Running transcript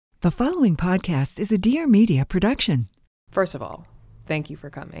The following podcast is a Dear Media production. First of all, thank you for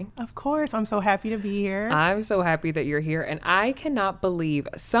coming. Of course. I'm so happy to be here. I'm so happy that you're here. And I cannot believe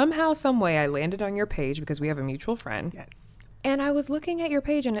somehow, some way I landed on your page because we have a mutual friend. Yes. And I was looking at your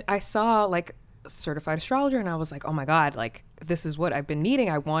page and I saw like certified astrologer and I was like, oh my God, like this is what I've been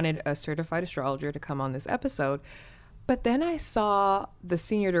needing. I wanted a certified astrologer to come on this episode. But then I saw the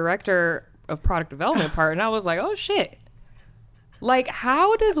senior director of product development part and I was like, oh shit. Like,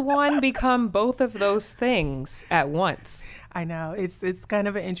 how does one become both of those things at once? I know. It's kind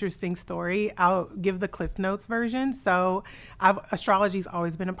of an interesting story. I'll give the Cliff Notes version. So astrology's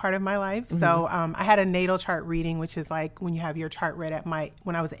always been a part of my life. Mm-hmm. So I had a natal chart reading, which is like when you have your chart read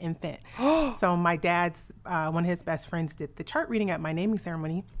when I was an infant. So my dad's, one of his best friends did the chart reading at my naming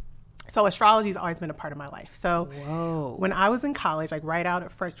ceremony. So astrology's always been a part of my life. So when I was in college, like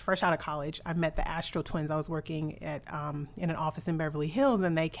fresh out of college, I met the Astro twins. I was working at in an office in Beverly Hills,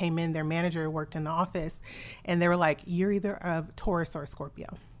 and they came in. Their manager worked in the office, and they were like, "You're either a Taurus or a Scorpio."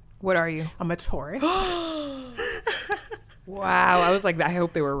 What are you? I'm a Taurus. Wow, I was like, I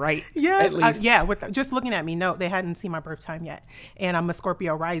hope they were right. Yes, at least. Just looking at me, no, they hadn't seen my birth time yet, and I'm a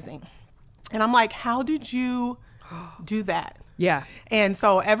Scorpio rising, and I'm like, how did you do that? Yeah. And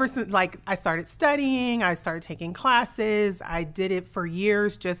so ever since, like, I started studying, I started taking classes. I did it for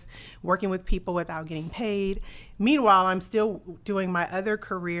years, just working with people without getting paid. Meanwhile, I'm still doing my other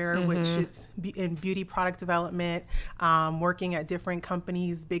career, which is in beauty product development, working at different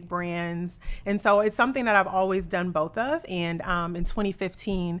companies, big brands. And so it's something that I've always done both of. And in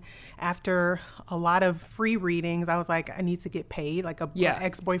 2015, after a lot of free readings, I was like, I need to get paid. Like an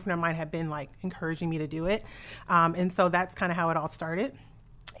ex-boyfriend of mine had been like encouraging me to do it. And so that's kind of how it all started.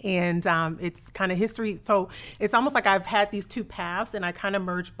 And it's kind of history. So it's almost like I've had these two paths and I kind of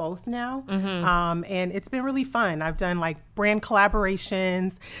merge both now. And it's been really fun. I've done like brand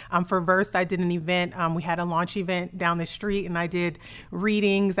collaborations. For Verse, I did an event. We had a launch event down the street and I did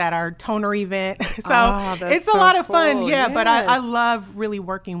readings at our toner event. So it's a lot of fun. Yeah, yes. But I love really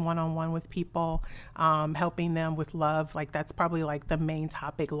working one-on-one with people, helping them with love. Like that's probably like the main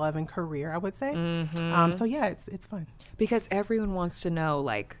topic, love and career, I would say. So yeah, it's fun. Because everyone wants to know,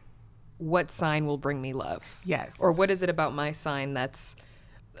 like, what sign will bring me love? Yes. Or what is it about my sign that's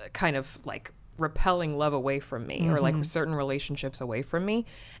kind of like repelling love away from me or like certain relationships away from me?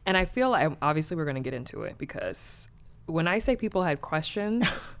 And I feel like, obviously we're going to get into it because when I say people have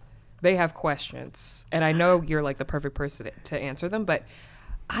questions, they have questions. And I know you're like the perfect person to answer them, but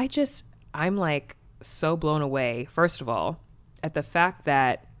I'm like so blown away, first of all, at the fact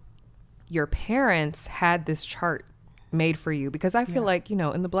that your parents had this chart made for you, because I feel like, you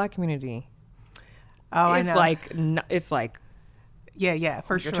know, in the Black community, it's like for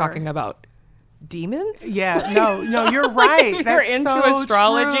sure. You're talking about demons. Yeah, no, you're right. You're into so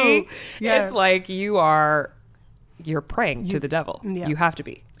astrology. Yes. It's like you're praying to the devil. Yeah. You have to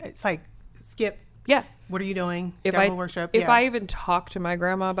be. It's like skip. Yeah. What are you doing? Devil worship. If I even talk to my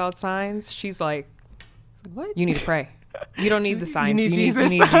grandma about signs, she's like, "What? You need to pray." You don't need the signs. You need Jesus. You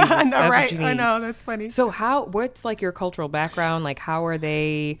need Jesus. I know, that's right? What you need. I know, that's funny. So what's like your cultural background? Like, how are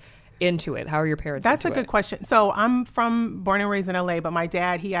they into it? How are your parents That's into a good question. So I'm born and raised in LA, but my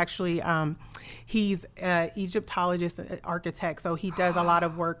dad, he actually, he's an Egyptologist, an architect. So he does a lot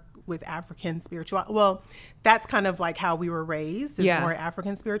of work with African spirituality. Well, that's kind of like how we were raised, is more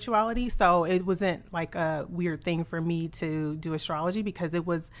African spirituality. So it wasn't like a weird thing for me to do astrology because it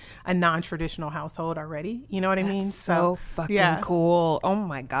was a non-traditional household already. You know what I mean? So fucking cool. Oh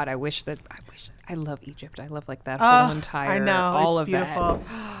my God. I I love Egypt. I love like that whole entire, I know, all it's of beautiful.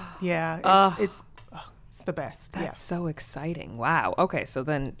 that. Yeah. It's the best. That's so exciting. Wow. Okay. So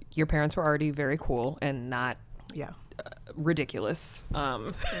then your parents were already very cool and not ridiculous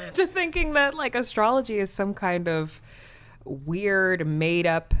to thinking that like astrology is some kind of weird made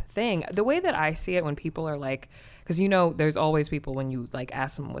up thing. The way that I see it when people are like, because you know there's always people when you like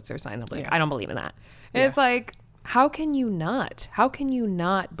ask them what's their sign, they're like, I don't believe in that. And it's like, how can you not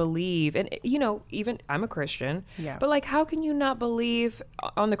believe? And you know, even I'm a Christian, but like how can you not believe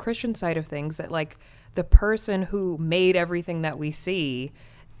on the Christian side of things that like the person who made everything that we see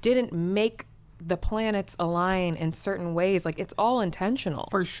didn't make the planets align in certain ways? Like it's all intentional.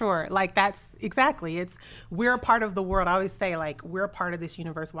 For sure. Like that's exactly, we're a part of the world. I always say like we're a part of this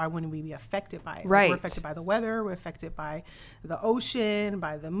universe. Why wouldn't we be affected by it? Right. Like, we're affected by the weather. We're affected by the ocean,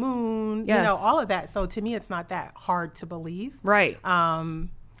 by the moon, you know, all of that. So to me, it's not that hard to believe. Right.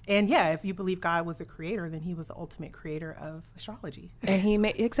 And yeah, if you believe God was a creator, then he was the ultimate creator of astrology. And he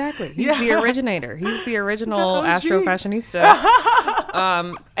made, exactly. He's the originator. He's the original Astro fashionista.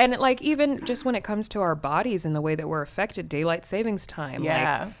 And like even just when it comes to our bodies and the way that we're affected, daylight savings time.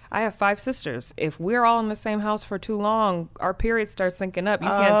 Yeah. Like, I have 5 sisters. If we're all in the same house for too long, our period starts syncing up. You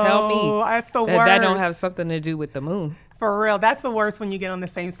can't tell me that's the that don't worst. have something to do with the moon. For real, that's the worst when you get on the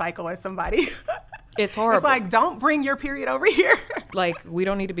same cycle as somebody. It's horrible. It's like, don't bring your period over here. Like, we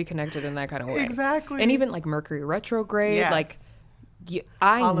don't need to be connected in that kind of way. Exactly. And even like Mercury retrograde, Yes. like All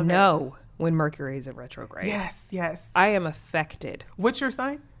I of it. know when Mercury is in retrograde. Yes, yes. I am affected. What's your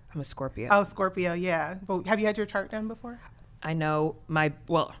sign? I'm a Scorpio. Oh, Scorpio, yeah. Well, have you had your chart done before? I know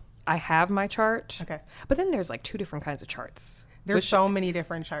I have my chart. Okay. But then there's like 2 different kinds of charts. There's so many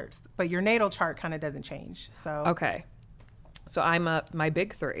different charts, but your natal chart kind of doesn't change. So Okay. So I'm my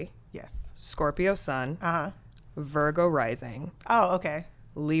big 3. yes. Scorpio sun, Virgo rising, Oh, okay.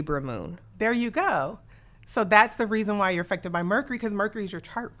 Libra moon. There you go. So that's the reason why you're affected by Mercury, because Mercury is your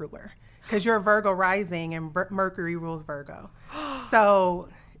chart ruler. Because you're Virgo rising and Mercury rules Virgo. So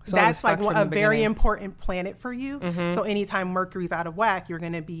So I was that's like fucked from a the very beginning. important planet for you. So anytime Mercury's out of whack, you're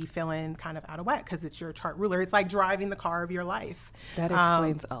going to be feeling kind of out of whack because it's your chart ruler. It's like driving the car of your life. That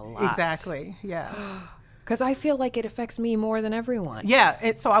explains a lot. Exactly. Yeah. Because I feel like it affects me more than everyone.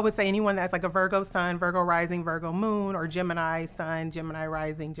 Yeah. So I would say anyone that's like a Virgo sun, Virgo rising, Virgo moon, or Gemini sun, Gemini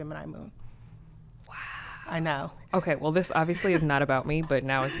rising, Gemini moon. Wow. I know. Okay, well, this obviously is not about me, but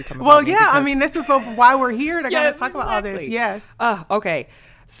now it's become about Well, me yeah. I because- mean, this is why we're here to kind Yes, of talk about all this. exactly. Yes. Okay.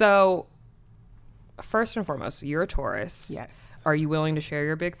 So, first and foremost, you're a Taurus. Yes. Are you willing to share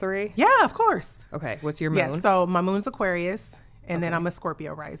your big 3? Yeah, of course. Okay. What's your moon? Yes. So my moon's Aquarius, and then I'm a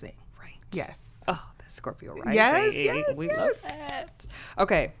Scorpio rising. Right. Yes. Oh, that's Scorpio rising. Yes, We yes. love that.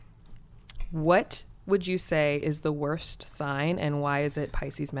 Okay. What would you say is the worst sign, and why is it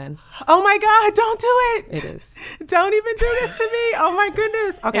Pisces men? Oh my God! Don't do it. It is. Don't even do this to me. Oh my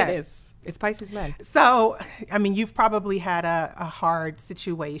goodness. Okay. It is. It's Pisces men. So, I mean, you've probably had a hard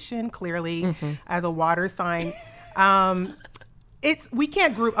situation, clearly, Mm-hmm. as a water sign. We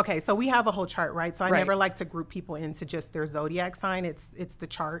can't group. Okay, so we have a whole chart, right? So I Right. never like to group people into just their zodiac sign. It's the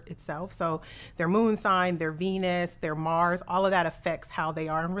chart itself. So their moon sign, their Venus, their Mars, all of that affects how they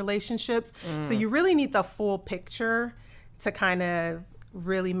are in relationships. So you really need the full picture to kind of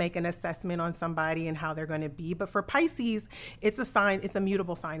really make an assessment on somebody and how they're going to be. But for Pisces, it's a sign, it's a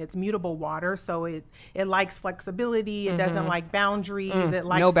mutable sign. It's mutable water. So it likes flexibility. It doesn't like boundaries. It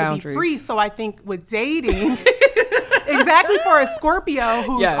likes to boundaries. be free. So I think with dating, exactly for a Scorpio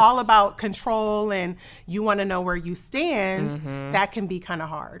who's Yes. all about control and you want to know where you stand, that can be kind of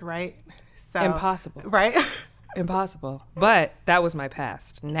hard, right? So Impossible. Right? Impossible. But that was my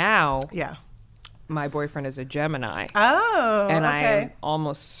past. Now, Yeah. my boyfriend is a Gemini. Oh, And I am okay.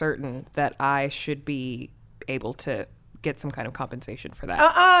 almost certain that I should be able to get some kind of compensation for that.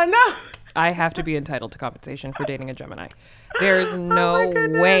 No. I have to be entitled to compensation for dating a Gemini. There's Oh no my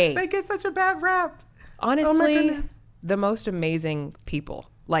goodness. way. They get such a bad rap. Honestly, goodness. the most amazing people.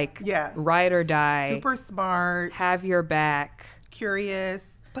 Like, Yeah. ride or die, Super smart, have your back,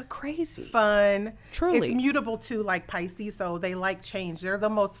 curious, but crazy. fun. Truly. It's mutable too, like Pisces, so they like change. They're the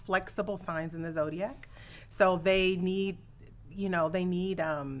most flexible signs in the zodiac. So they need,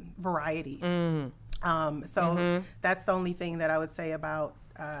 variety. That's the only thing that I would say about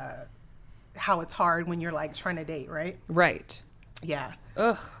how it's hard when you're like trying to date, right? Right. Yeah.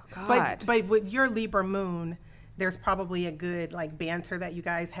 Ugh, God. But with your Libra moon, there's probably a good like banter that you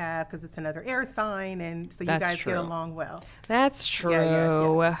guys have because it's another air sign, and so you That's guys true. get along well. That's true.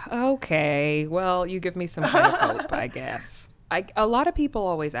 yes. Okay. Well, you give me some kind of hope, I guess. A lot of people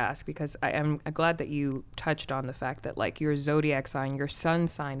always ask, because I am glad that you touched on the fact that like your zodiac sign, your sun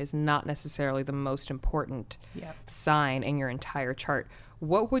sign is not necessarily the most important Yep. sign in your entire chart.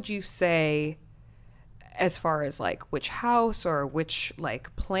 What would you say as far as like which house or which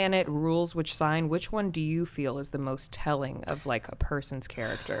like planet rules which sign? Which one do you feel is the most telling of like a person's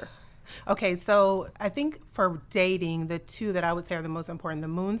character? Okay, so I think for dating, the two that I would say are the most important, the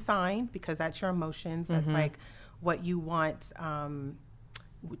moon sign, because that's your emotions. That's like what you want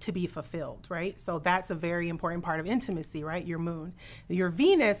to be fulfilled, right? So that's a very important part of intimacy, right? Your moon. Your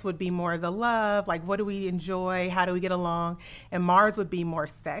Venus would be more the love, like what do we enjoy? How do we get along? And Mars would be more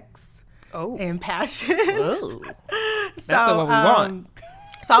sex and passion. Oh, that's the one we want.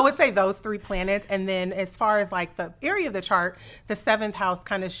 So I would say those 3 planets. And then as far as like the area of the chart, the 7th house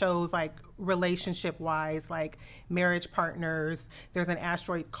kind of shows like relationship wise, like marriage partners. There's an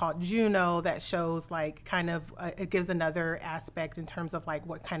asteroid called Juno that shows like kind of, it gives another aspect in terms of like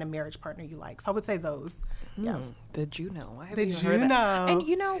what kind of marriage partner you like. So I would say those. Yeah. The Juno. I The haven't even heard of that.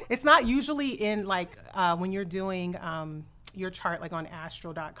 Juno. And it's not usually in like when you're doing your chart like on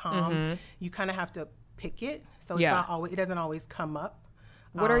astro.com, you kind of have to pick it. So it's Yeah. not always, it doesn't always come up.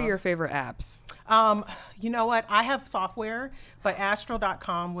 What are your favorite apps? You know what? I have software, but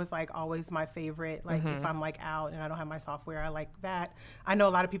astro.com was like always my favorite. Like if I'm like out and I don't have my software, I like that. I know a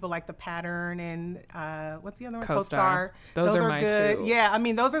lot of people like the Pattern and what's the other one? CoStar. Those are mine good. too. Yeah, I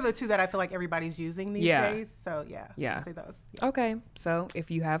mean those are the two that I feel like everybody's using these days. So yeah, I'd say those. Yeah. Okay, so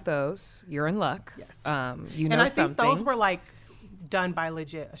if you have those, you're in luck. Yes. You know and I something. think those were like done by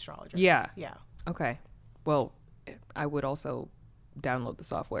legit astrologers. Yeah. Yeah. Okay. Well, I would also download the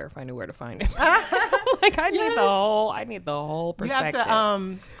software if I knew where to find it. Like I need the whole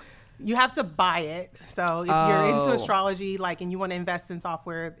perspective. You have to buy it. So if you're into astrology, like, and you want to invest in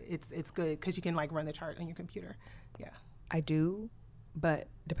software, it's good because you can like run the chart on your computer. Yeah. I do, but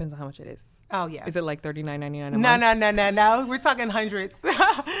depends on how much it is. Oh yeah. Is it like $39.99 a month? No. We're talking hundreds.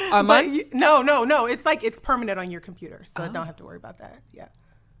 A month? No. It's like it's permanent on your computer, so I don't have to worry about that. Yeah.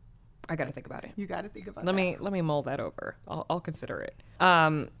 I got to think about it. You got to think about Let me mull that over. I'll consider it.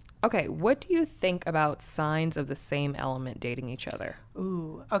 Okay, what do you think about signs of the same element dating each other?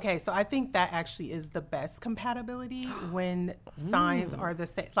 Ooh, okay. So I think that actually is the best compatibility when signs are the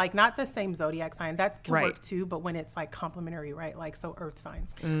same, like not the same zodiac sign. That can work too, but when it's like complementary, right? Like so Earth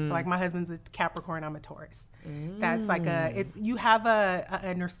signs. So like my husband's a Capricorn, I'm a Taurus. That's like you have a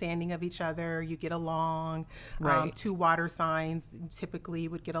understanding of each other. You get along. Right. Two water signs typically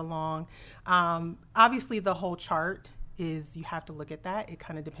would get along. Obviously, the whole chart is you have to look at that. It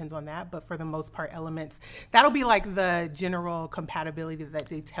kind of depends on that, but for the most part, elements that'll be like the general compatibility that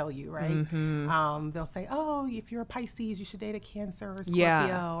they tell you, right? They'll say, oh, if you're a Pisces, you should date a Cancer or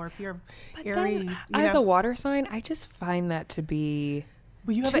Scorpio, or if you're Aries. As a water sign, I just find that to be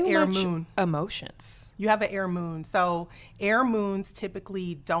well, you have an air moon. Emotions. You have an air moon. So air moons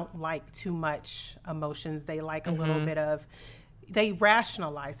typically don't like too much emotions. They like a little bit of, they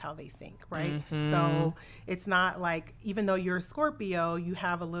rationalize how they think, right? So it's not like, even though you're a Scorpio, you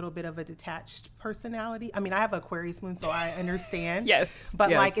have a little bit of a detached personality. I mean, I have Aquarius moon, so I understand. But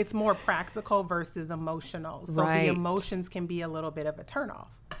like it's more practical versus emotional. So the emotions can be a little bit of a turnoff.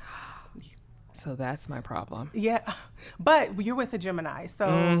 So that's my problem. Yeah, but you're with a Gemini,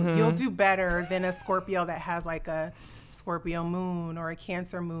 so you'll do better than a Scorpio that has like a Scorpio moon or a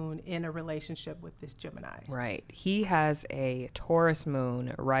Cancer moon in a relationship with this Gemini. Right. He has a Taurus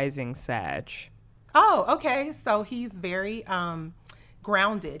moon rising Sag. Oh, okay. So he's very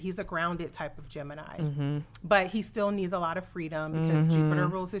grounded. He's a grounded type of Gemini. But he still needs a lot of freedom because Jupiter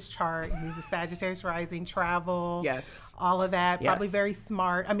rules his chart. He's a Sagittarius rising, travel. All of that. Probably very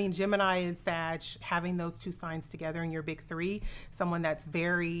smart. I mean, Gemini and Sag, having those two signs together in your big three, someone that's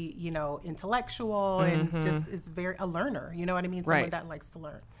very, intellectual and just is very a learner. You know what I mean? Someone that likes to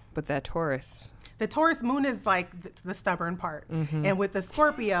learn. But that Taurus. The Taurus moon is like the stubborn part. And with the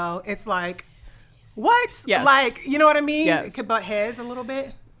Scorpio, it's like, what? Like, you know what I mean? It could butt heads a little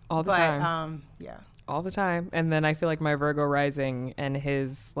bit. All the time. All the time. And then I feel like my Virgo rising and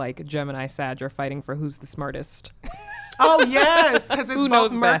his like Gemini Sag are fighting for who's the smartest. Oh, yes. Because it's Who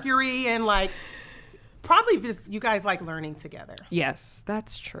both knows Mercury and like, probably just you guys like learning together. Yes,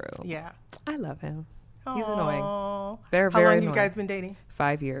 that's true. Yeah. I love him. Aww. He's annoying. How Very long annoying. have you guys been dating?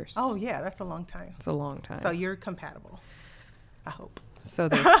 5 years. Oh, yeah. That's a long time. It's a long time. So you're compatible. I hope. So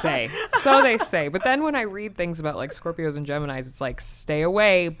they say. So they say. But then when I read things about like Scorpios and Geminis, it's like stay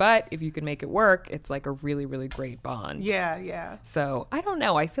away. But if you can make it work, it's like a really, really great bond. Yeah. So I don't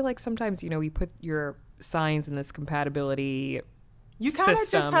know. I feel like sometimes, you put your signs in this compatibility. You kind of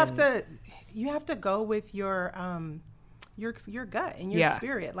just have to. You have to go with your gut and your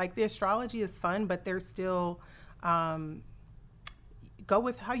spirit. Like the astrology is fun, but there's still. Go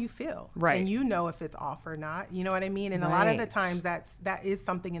with how you feel, right? And if it's off or not. You know what I mean? And a lot of the times that is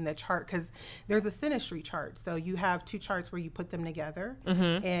something in the chart because there's a synastry chart. So you have two charts where you put them together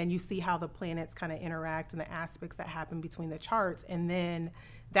and you see how the planets kind of interact and the aspects that happen between the charts, and then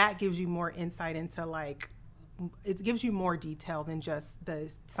that gives you more insight into like. It gives you more detail than just the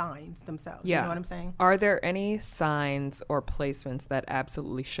signs themselves. You know what I'm saying? Are there any signs or placements that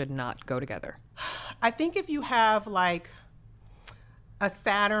absolutely should not go together? I think if you have like a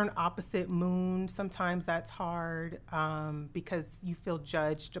Saturn opposite moon, sometimes that's hard because you feel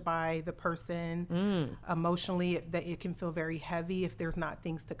judged by the person. Emotionally, it can feel very heavy if there's not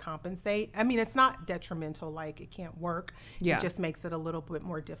things to compensate. I mean, it's not detrimental, like it can't work. It just makes it a little bit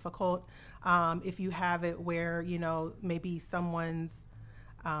more difficult. If you have it where, maybe someone's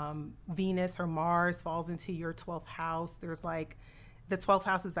Venus or Mars falls into your 12th house, there's like, the 12th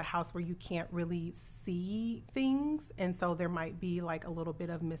house is a house where you can't really see things. And so there might be like a little bit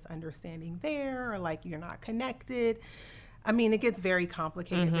of misunderstanding there, or like you're not connected. I mean, it gets very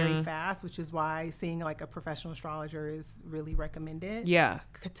complicated very fast, which is why seeing like a professional astrologer is really recommended. Yeah.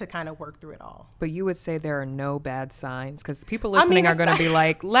 To kind of work through it all. But you would say there are no bad signs, because people listening are going to be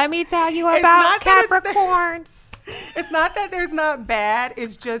like, let me tell you about Capricorns. It's not that there's not bad.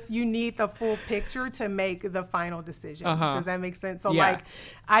 It's just you need the full picture to make the final decision. Does that make sense? So like,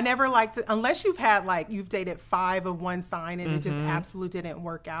 I never like to, unless you've had like, you've dated 5 of one sign and it just absolutely didn't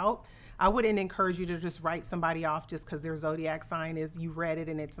work out. I wouldn't encourage you to just write somebody off just because their zodiac sign is, you read it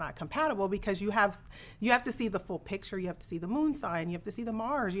and it's not compatible, because you have to see the full picture. You have to see the moon sign, you have to see the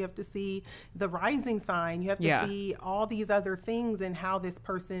Mars, you have to see the rising sign, you have to see all these other things and how this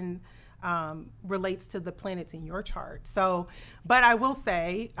person relates to the planets in your chart. So, but I will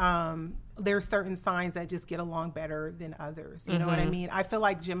say, there's certain signs that just get along better than others. You know what I mean? I feel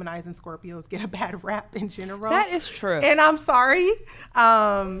like Geminis and Scorpios get a bad rap in general. That is true. And I'm sorry.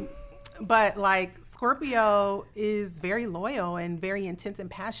 But like Scorpio is very loyal and very intense and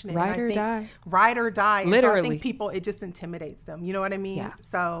passionate. Ride or die. Ride or die. Literally. And so I think people, it just intimidates them. You know what I mean? Yeah.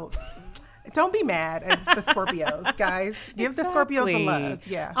 So don't be mad at the Scorpios, guys. Give the Scorpios the love.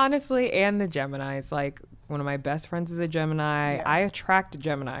 Yeah. Honestly, and the Geminis. Like, one of my best friends is a Gemini. I attract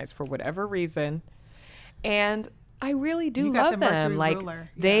Geminis for whatever reason. And I really do love them. Like,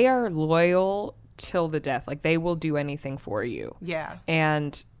 they are loyal till the death. Like, they will do anything for you. Yeah.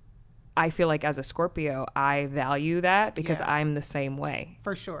 And I feel like as a Scorpio, I value that because I'm the same way.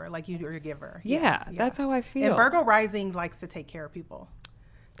 For sure. Like, you're a giver. Yeah, that's how I feel. And Virgo rising likes to take care of people.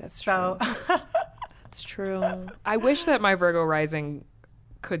 That's true. That's true. I wish that my Virgo rising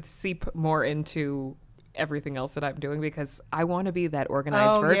could seep more into everything else that I'm doing, because I want to be that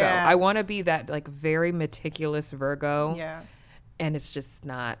organized Virgo. Yeah. I want to be that like very meticulous Virgo. Yeah. And it's just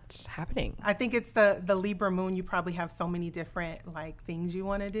not happening. I think it's the Libra moon. You probably have so many different like things you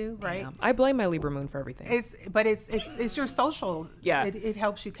want to do, right? Damn. I blame my Libra moon for everything. It's your social. Yeah. It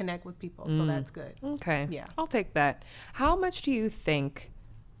helps you connect with people, so that's good. Okay. Yeah. I'll take that. How much do you think,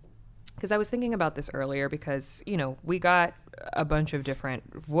 because I was thinking about this earlier, because, you know, we got a bunch of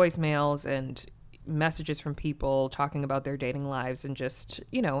different voicemails and messages from people talking about their dating lives, and just,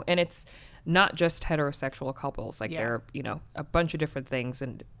 you know, and it's not just heterosexual couples. Like, there are, you know, a bunch of different things,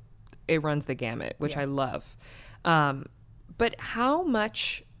 and it runs the gamut, which I love. But how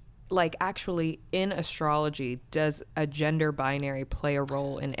much, like, actually in astrology does a gender binary play a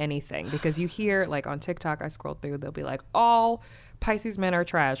role in anything? Because you hear, like, on TikTok, I scroll through, they'll be like, all Pisces men are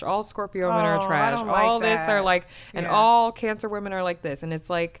trash, all Scorpio men are trash, all this are like, and all Cancer women are like this. And it's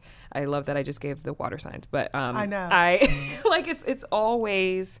like, I love that I just gave the water signs, but I know. I like, it's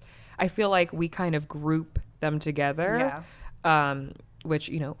always, I feel like we kind of group them together. Which,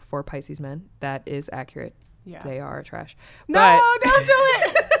 you know, for Pisces men, that is accurate. They are trash. No, don't do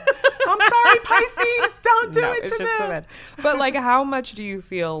it. I'm sorry, Pisces. Don't do it to them. But like, how much do you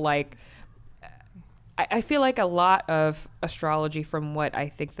feel like, I feel like a lot of astrology, from what I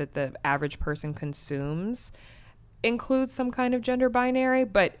think that the average person consumes, includes some kind of gender binary,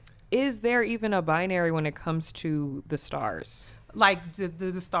 but is there even a binary when it comes to the stars? Like,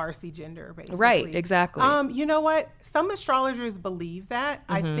 the stars see gender, basically. Right, exactly. You know what? Some astrologers believe that.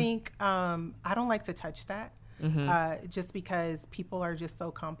 I think I don't like to touch that, just because people are just so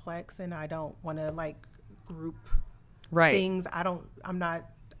complex, and I don't want to like group things. I don't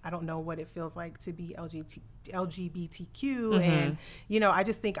know what it feels like to be LGBTQ, and you know, I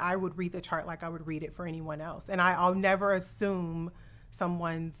just think I would read the chart like I would read it for anyone else, and I'll never assume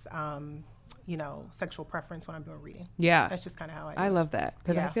someone's you know, sexual preference when I'm doing reading. Yeah. That's just kind of how I do. I love that,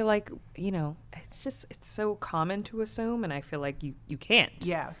 because I feel like, you know, it's so common to assume, and I feel like you can't.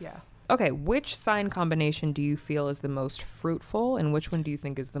 Yeah. Okay, which sign combination do you feel is the most fruitful, and which one do you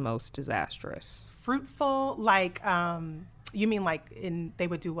think is the most disastrous? Fruitful, like, you mean like they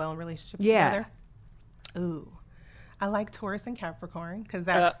would do well in relationships together? Ooh, I like Taurus and Capricorn, because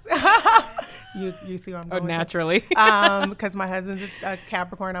that's you see where I'm going. Oh, naturally. Because my husband's a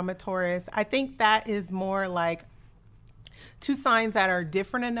Capricorn, I'm a Taurus. I think that is more like two signs that are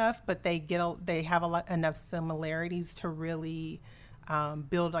different enough, but they have enough similarities to really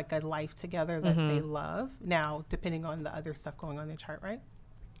build like a life together that they love. Now, depending on the other stuff going on in the chart, right?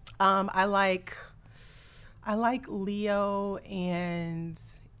 I like Leo and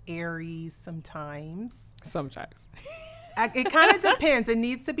Aries sometimes. It kind of depends. It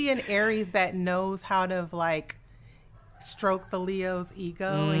needs to be an Aries that knows how to like stroke the Leo's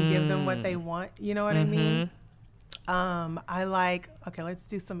ego and give them what they want. You know what I mean? Let's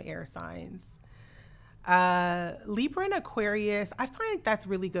do some air signs. Libra and Aquarius, I find that's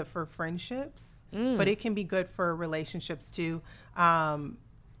really good for friendships, but it can be good for relationships too.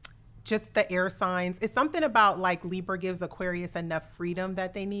 just the air signs. It's something about like Libra gives Aquarius enough freedom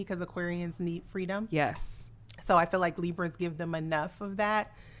that they need, because Aquarians need freedom. Yes. So I feel like Libras give them enough of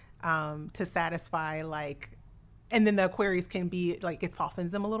that to satisfy, like, and then the Aquarius can be like, it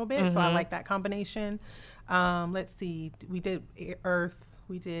softens them a little bit. So I like that combination. Let's see. We did Earth.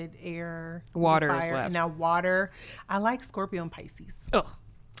 We did air. Water is fire, left. and now water. I like Scorpio and Pisces. Ugh.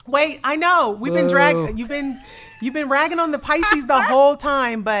 Wait, I know we've been dragging. You've been ragging on the Pisces the whole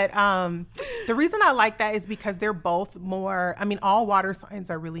time, but the reason I like that is because they're both more. I mean, all water signs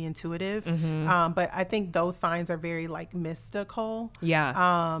are really intuitive, but I think those signs are very like mystical.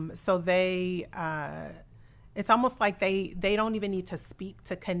 Yeah. So they, it's almost like they don't even need to speak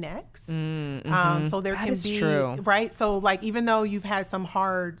to connect. So there That can is be true. right. So like even though you've had some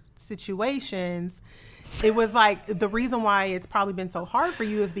hard situations. It was like the reason why it's probably been so hard for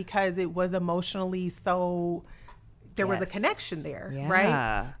you is because it was emotionally so there was a connection there,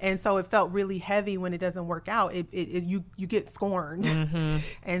 right? And so it felt really heavy when it doesn't work out. You get scorned,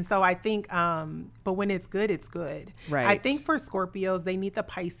 and so I think, but when it's good, it's good. Right. I think for Scorpios, they need the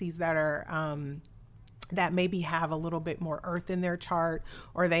Pisces that are that maybe have a little bit more earth in their chart,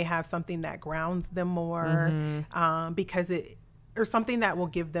 or they have something that grounds them more, because or something that will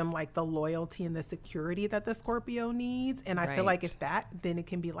give them like the loyalty and the security that the Scorpio needs. And I feel like if that, then it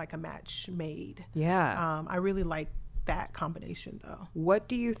can be like a match made. Yeah. I really like that combination though. What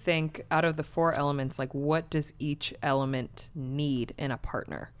do you think out of the 4 elements, like what does each element need in a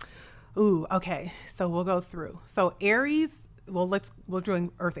partner? Ooh, okay. So we'll go through. So Aries, we're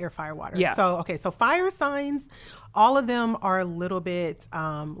doing earth, air, fire, water. Yeah. So, okay. So fire signs, all of them are a little bit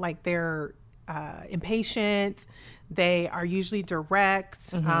like they're impatient. They are usually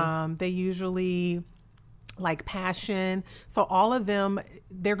direct. They usually like passion. So all of them,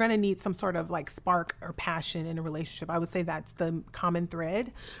 they're going to need some sort of like spark or passion in a relationship. I would say that's the common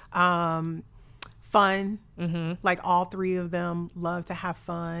thread. Fun. Like all 3 of them love to have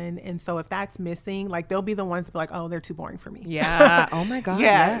fun. And so if that's missing, like they'll be the ones to be like, oh, they're too boring for me. Yeah. Oh my God.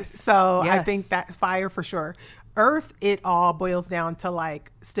 Yeah. Yes. So I Yes. think that fire for sure. Earth, it all boils down to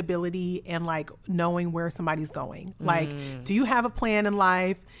like stability and like knowing where somebody's going. Like, do you have a plan in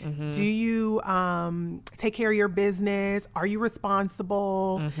life? Do you take care of your business? Are you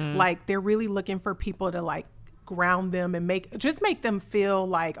responsible? Like they're really looking for people to like ground them and make them feel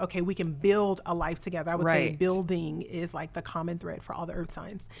like, okay, we can build a life together. I would say building is like the common thread for all the earth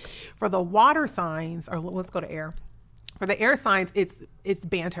signs. For the water signs, or let's go to air. For the air signs, it's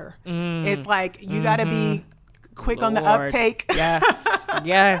banter. It's like you got to be quick on the uptake. Yes.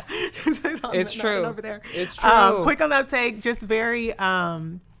 Yes. It's true. Over there. It's true. Quick on the uptake, just very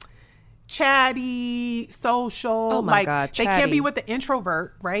chatty, social. Oh my like God, they can't chatty. be with the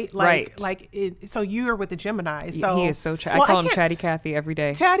introvert, right? Like, so you are with the Gemini. So he is so chatty. I call him Chatty Cathy every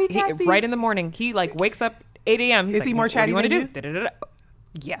day. Chatty Cathy. Right in the morning. He like wakes up 8 a.m. He's Is like, he more chatty what do you than want to do? Da-da-da-da.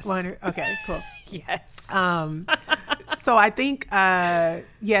 Yes. Okay, cool. Yes. So I think,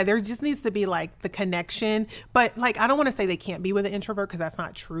 there just needs to be like the connection, but like, I don't want to say they can't be with an introvert because that's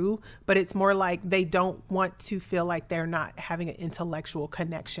not true, but it's more like they don't want to feel like they're not having an intellectual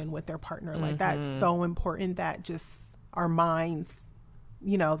connection with their partner. Like that's so important that just our minds,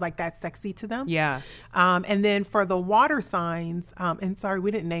 like that's sexy to them. Yeah. And then for the water signs, and sorry,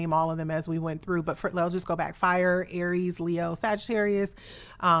 we didn't name all of them as we went through, but let's just go back. Fire, Aries, Leo, Sagittarius,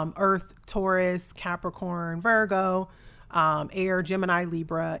 Earth, Taurus, Capricorn, Virgo, air, Gemini,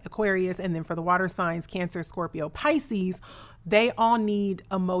 Libra, Aquarius. And then for the water signs, Cancer, Scorpio, Pisces, they all need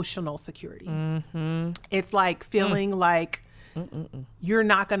emotional security. It's like feeling like you're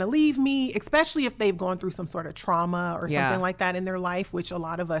not going to leave me, especially if they've gone through some sort of trauma or something like that in their life, which a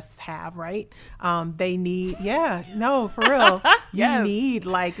lot of us have, right? They need, for real. You need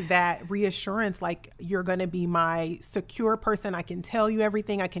like that reassurance, like you're going to be my secure person. I can tell you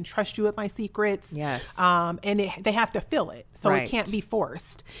everything. I can trust you with my secrets. Yes. And they have to feel it. So it can't be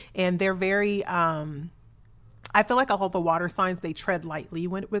forced. And they're very, I feel like all the water signs, they tread lightly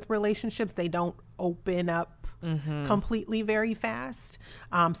with relationships. They don't open up completely very fast.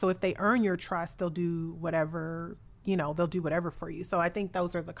 So if they earn your trust, they'll do whatever, they'll do whatever for you. So I think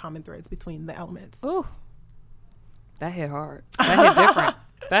those are the common threads between the elements. Ooh, that hit hard. That hit different.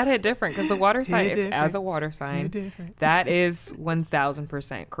 That hit different because the water sign, as a water sign, that is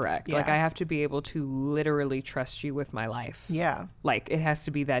 1000% correct. Yeah. Like I have to be able to literally trust you with my life. Yeah. Like it has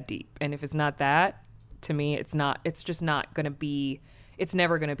to be that deep. And if it's not that, to me, it's just not going to be, it's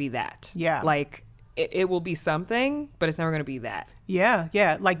never going to be that. Yeah. Like it will be something, but it's never going to be that.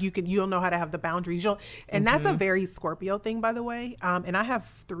 Yeah. Like you'll know how to have the boundaries. And that's a very Scorpio thing, by the way. And I have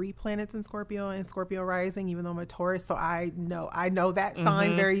 3 planets in Scorpio and Scorpio rising, even though I'm a Taurus. So I know that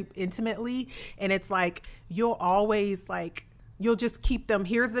sign very intimately. And it's like, you'll always like, you'll just keep them,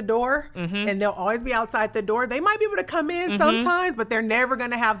 here's the door, and they'll always be outside the door. They might be able to come in sometimes, but they're never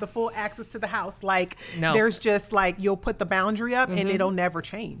going to have the full access to the house. Like there's just like, you'll put the boundary up and it'll never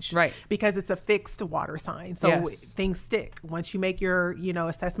change. Right. Because it's a fixed water sign. So things stick. Once you make your,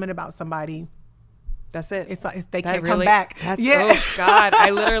 assessment about somebody, that's it. It's they can't come back. Oh God. I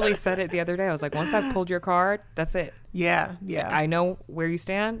literally said it the other day. I was like, once I've pulled your card, that's it. Yeah. I know where you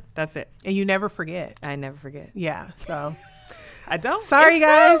stand. That's it. And you never forget. I never forget. Yeah. So I don't. Sorry,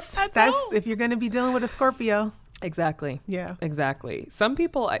 guys. That's if you're going to be dealing with a Scorpio. Exactly. Yeah. Exactly. Some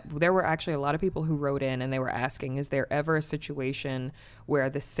people, there were actually a lot of people who wrote in and they were asking, is there ever a situation where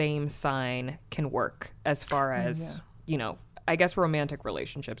the same sign can work as far as, I guess romantic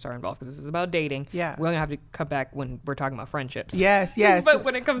relationships are involved because this is about dating. Yeah. We're going to have to come back when we're talking about friendships. Yes. But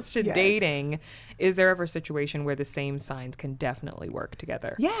when it comes to dating, is there ever a situation where the same signs can definitely work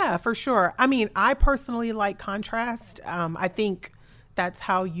together? Yeah, for sure. I mean, I personally like contrast. I think that's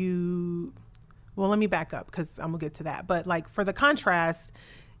how well, let me back up because I'm going to get to that. But like for the contrast,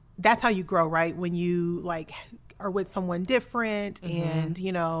 that's how you grow, right? When you like are with someone different and,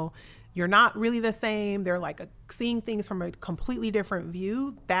 you're not really the same. They're like seeing things from a completely different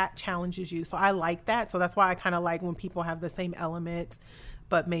view. That challenges you. So I like that. So that's why I kind of like when people have the same elements,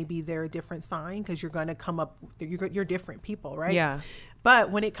 but maybe they're a different sign because you're going to come up, you're different people, right? Yeah.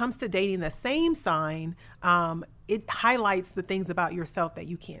 But when it comes to dating the same sign, it highlights the things about yourself that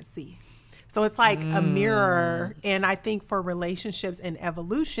you can't see. So it's like a mirror. And I think for relationships and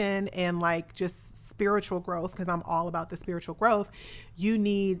evolution and like just spiritual growth, because I'm all about the spiritual growth, you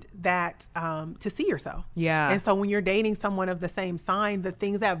need that to see yourself. Yeah. And so when you're dating someone of the same sign, the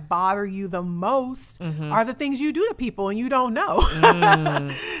things that bother you the most are the things you do to people and you don't know.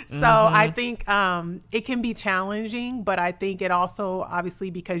 So I think it can be challenging, but I think it also, obviously,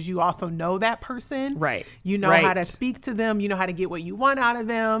 because you also know that person. Right. You know how to speak to them. You know how to get what you want out of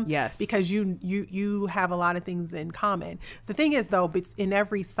them. Yes. Because you have a lot of things in common. The thing is, though, in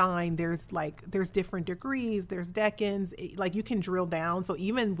every sign, there's different degrees, there's decans, like you can drill down. So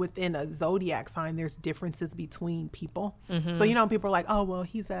even within a zodiac sign, there's differences between people. So, people are like, oh, well,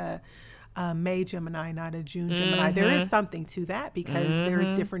 he's a May Gemini, not a June Gemini. There is something to that because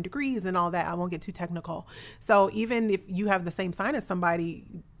there's different degrees and all that. I won't get too technical. So even if you have the same sign as somebody,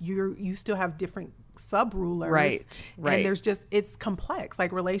 you still have different sub-rulers. Right. And there's it's complex,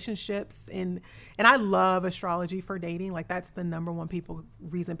 like relationships. And I love astrology for dating. Like that's the number one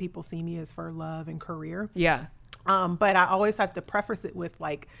reason people see me is for love and career. Yeah. But I always have to preface it with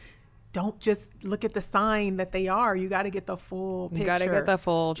like, don't just look at the sign that they are. You got to get the full picture. You got to get the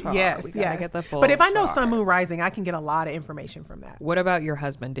full chart. Yes, we got to get the full But if I know chart. sun, moon, rising, I can get a lot of information from that. What about your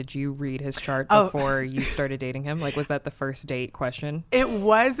husband? Did you read his chart before you started dating him? Like, was that the first date question? It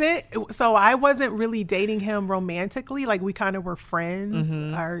wasn't. So I wasn't really dating him romantically. Like we kind of were friends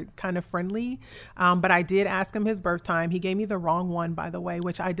or kind of friendly. But I did ask him his birth time. He gave me the wrong one, by the way,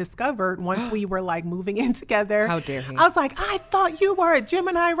 which I discovered once we were like moving in together. How dare he? I was like, I thought you were a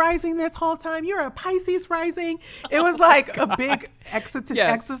Gemini rising this whole time. You're a Pisces rising. It was like a big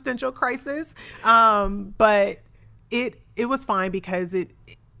existential crisis. But it was fine because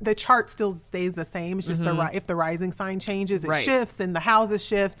the chart still stays the same. It's just if the rising sign changes, it shifts and the houses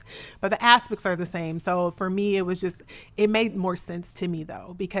shift, but the aspects are the same. So for me, it made more sense to me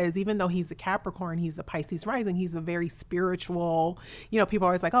though, because even though he's a Capricorn, he's a Pisces rising, he's a very spiritual, people are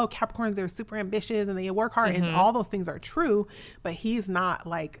always like, oh, Capricorns, they're super ambitious and they work hard and all those things are true, but he's not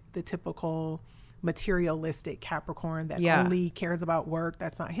like the typical materialistic Capricorn that only cares about work.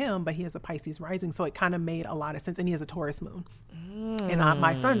 That's not him, but he has a Pisces rising. So it kind of made a lot of sense. And he has a Taurus moon. And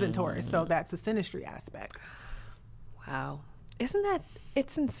my son's in Taurus. So that's a synastry aspect. Wow.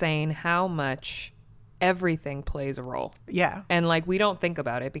 It's insane how much everything plays a role. Yeah. And like, we don't think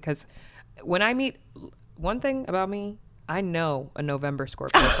about it because when I meet, one thing about me, I know a November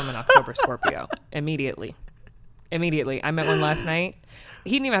Scorpio from an October Scorpio immediately. I met one last night.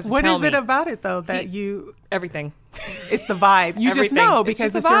 He didn't even have to tell me. What is it about it though that everything? It's the vibe. You just know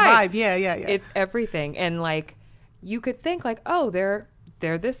because it's your vibe. Yeah. It's everything. And like, you could think like, oh, they're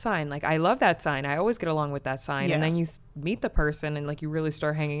this sign. Like, I love that sign. I always get along with that sign. Yeah. And then you meet the person and like you really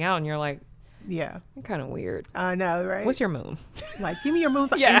start hanging out and you're like, Yeah. You're kind of weird. I know, right? What's your moon? Like, give me your moon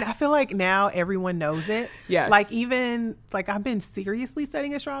sign. Yeah. And I feel like now everyone knows it. Yes. Like, even, like, I've been seriously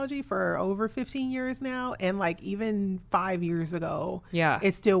studying astrology for over 15 years now. And, like, even 5 years ago, Yeah.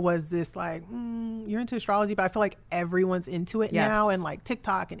 it still was this, like, you're into astrology. But I feel like everyone's into it now. And, like,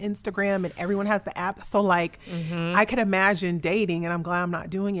 TikTok and Instagram, and everyone has the app. So, like, I could imagine dating, and I'm glad I'm not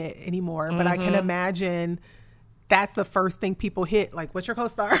doing it anymore. But I can imagine that's the first thing people hit. Like, what's your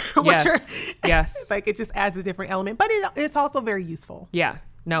co-star? Yes. Like, it just adds a different element, but it's also very useful. Yeah.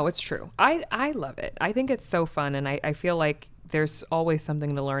 No, it's true. I love it. I think it's so fun. And I feel like there's always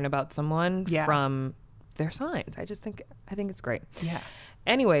something to learn about someone from their signs. I think it's great. Yeah.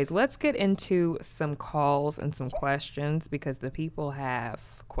 Anyways, let's get into some calls and some questions because the people have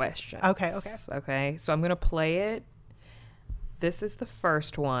questions. Okay. Okay. So I'm going to play it. This is the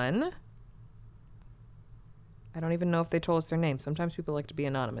first one. I don't even know if they told us their name. Sometimes people like to be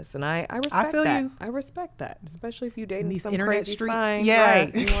anonymous, and I respect feel that. you. I respect that, especially if you date in these some internet crazy streets. sign. Yeah.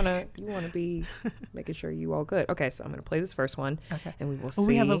 Right. You wanna be making sure you all good. Okay, so I'm gonna play this first one, and we will see. Oh,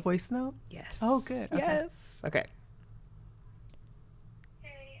 we have a voice note? Yes. Oh, good. Okay. Yes. Okay.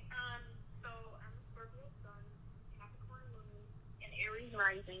 Hey, so I'm a Scorpio sun, Capricorn moon, and Aries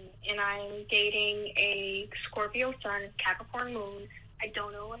rising, and I'm dating a Scorpio sun, Capricorn moon. I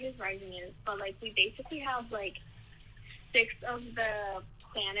don't know what his rising is, but like we basically have like 6 of the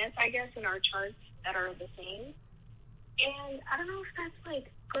planets, I guess, in our charts that are the same. And I don't know if that's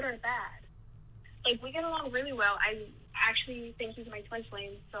like good or bad. Like we get along really well. I actually think he's my twin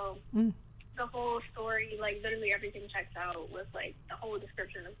flame, so the whole story, like literally everything checks out with like the whole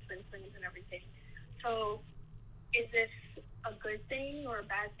description of twin flames and everything. So is this a good thing or a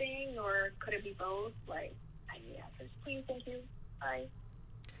bad thing, or could it be both? Like, I need answers, please. Thank you. Bye.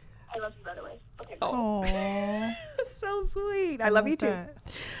 I love you, by the way. Okay, bye. Oh, So sweet. I love you too.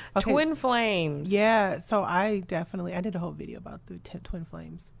 Okay, Twin flames. Yeah. So I did a whole video about the twin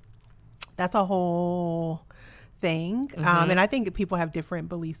flames. That's a whole thing. And I think people have different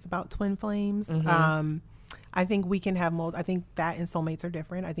beliefs about twin flames. I think we can have I think that and soulmates are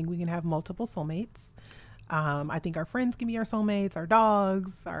different. I think we can have multiple soulmates. I think our friends can be our soulmates, our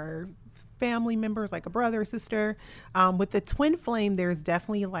dogs, our family members, like a brother or sister. With the twin flame, there's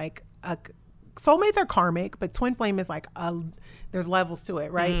definitely like soulmates are karmic, but twin flame is like there's levels to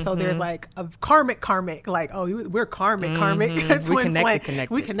it, right? So there's like a karmic, like, oh, we're karmic. Twin flame.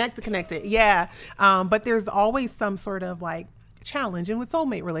 We connected. Yeah. But there's always some sort of like challenge, and with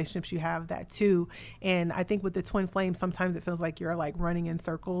soulmate relationships you have that too. And I think with the twin flame, sometimes it feels like you're like running in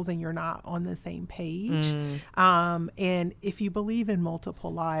circles and you're not on the same page. And if you believe in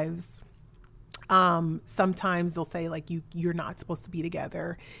multiple lives, sometimes they'll say like you're not supposed to be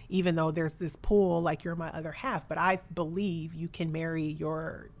together, even though there's this pull like you're my other half. But I believe you can marry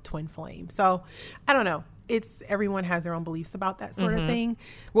your twin flame. So I don't know. Everyone has their own beliefs about that sort of thing.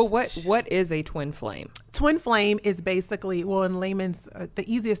 Well, what is a twin flame? Twin flame is basically, well, in layman's, the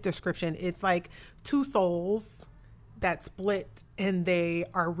easiest description, it's like 2 souls that split and they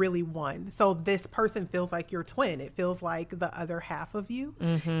are really one. So this person feels like your twin. It feels like the other half of you.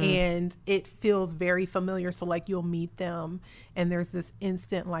 And it feels very familiar. So like you'll meet them and there's this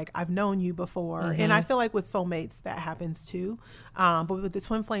instant, like, I've known you before. And I feel like with soulmates that happens too. But with the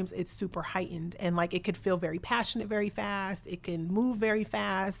twin flames, it's super heightened, and like it could feel very passionate very fast. It can move very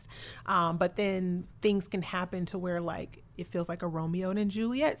fast. But then things can happen to where like it feels like a Romeo and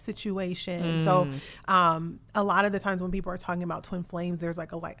Juliet situation. So a lot of the times when people are talking about twin flames, there's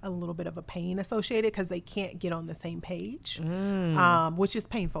like a little bit of a pain associated because they can't get on the same page, which is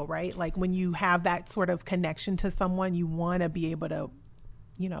painful, right? Like when you have that sort of connection to someone, you want to be able to,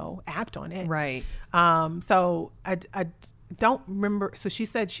 act on it. Right. So I don't remember. So she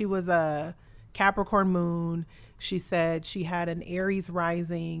said she was a Capricorn moon. She said she had an Aries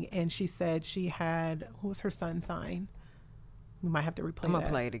rising, and she said she had, what was her sun sign? We might have to replay that. I'm gonna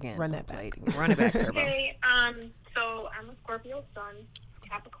play it again. Run that back. Run it back, Turbo. Okay, so I'm a Scorpio sun,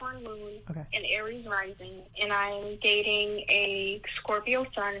 Capricorn moon, and Aries rising, and I'm dating a Scorpio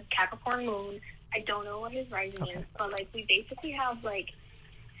sun, Capricorn moon. I don't know what his rising is, but like we basically have like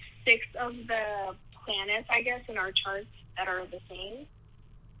 6 of the planets, I guess, in our charts that are the same.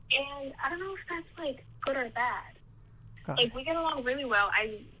 And I don't know if that's like good or bad. Like we get along really well.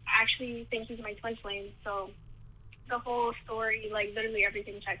 I actually think he's my twin flame, so the whole story, like literally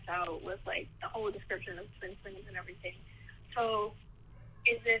everything checks out with like the whole description of twin flames and everything. So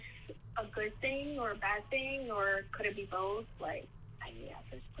is this a good thing or a bad thing, or could it be both? Like, I need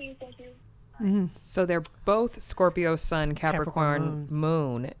answers, please. Thank you. So they're both Scorpio sun, Capricorn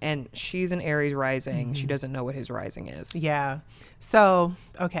moon, and she's an Aries rising. She doesn't know what his rising is. Yeah. So,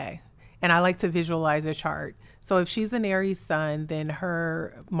 okay. And I like to visualize a chart. So if she's an Aries sun, then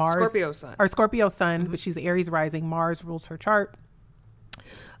her Mars... Scorpio sun. Or Scorpio sun, but she's Aries rising. Mars rules her chart.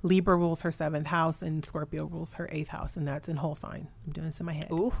 Libra rules her 7th house, and Scorpio rules her 8th house, and that's in whole sign. I'm doing this in my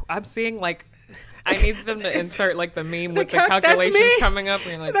head. Ooh, I'm seeing like, I need them to insert like the meme with the calculations coming up.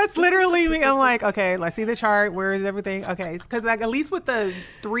 And you're like, that's literally me. I'm like, okay, let's see the chart. Where is everything? Okay, because like at least with the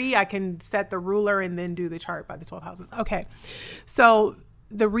 3, I can set the ruler and then do the chart by the 12 houses. Okay, so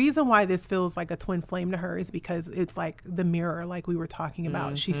the reason why this feels like a twin flame to her is because it's like the mirror, like we were talking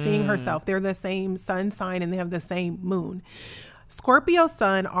about. She's seeing herself. They're the same sun sign and they have the same moon. Scorpio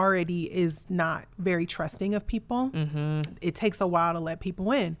sun already is not very trusting of people. It takes a while to let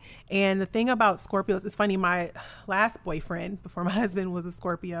people in. And the thing about Scorpios, it's funny, my last boyfriend before my husband was a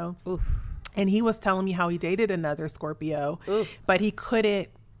Scorpio. Oof. And he was telling me how he dated another Scorpio, but he couldn't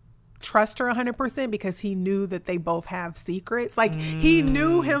trust her 100% because he knew that they both have secrets. Like he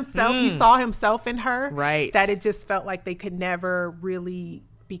knew himself, he saw himself in her. Right. That it just felt like they could never really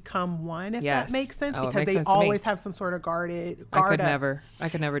become one, if that makes sense, because they always have some sort of guard I could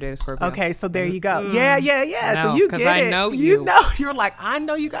never date a Scorpio. Okay, so there you go. Yeah. No, so you get it. Know you know, you're like, I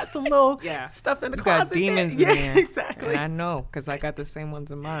know you got some little stuff in the closet. Got demons there. in there. Exactly. And I know because I got the same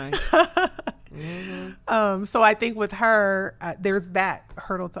ones in mine. So I think with her, there's that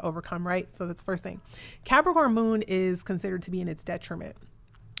hurdle to overcome, right? So that's the first thing. Capricorn moon is considered to be in its detriment,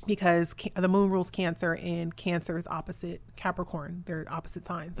 because the moon rules Cancer, and Cancer is opposite Capricorn. They're opposite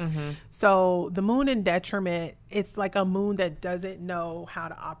signs. So the moon in detriment, it's like a moon that doesn't know how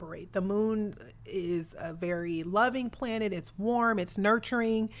to operate. The moon is a very loving planet. It's warm, it's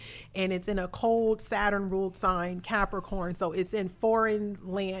nurturing, and it's in a cold Saturn ruled sign, Capricorn. So it's in foreign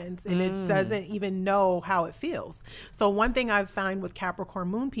lands and it doesn't even know how it feels. So one thing I've found with Capricorn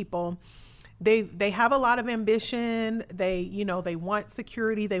moon people, they have a lot of ambition. They want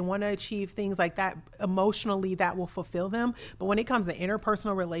security. They want to achieve things like that. Emotionally, that will fulfill them. But when it comes to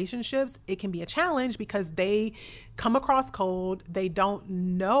interpersonal relationships, it can be a challenge because they come across cold. They don't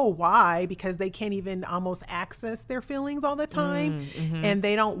know why, because they can't even almost access their feelings all the time. And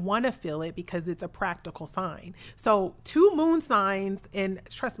they don't want to feel it because it's a practical sign. So 2 moon signs, and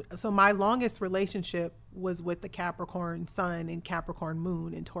trust me, so my longest relationship was with the Capricorn sun and Capricorn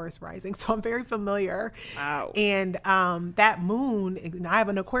moon and Taurus rising. So I'm very familiar. Wow. And that moon, and I have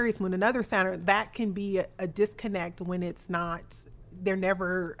an Aquarius moon, another Saturn, that can be a disconnect when it's not, they're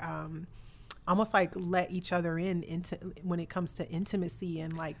never almost like let each other into when it comes to intimacy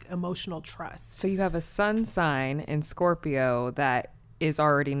and like emotional trust. So you have a sun sign in Scorpio that is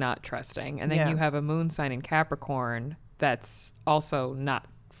already not trusting. And then you have a moon sign in Capricorn that's also not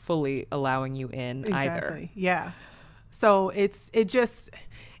fully allowing you in either. Yeah. So it just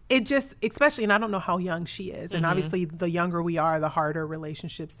especially, and I don't know how young she is, and obviously the younger we are, the harder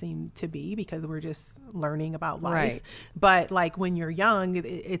relationships seem to be because we're just learning about life. Right. But like when you're young,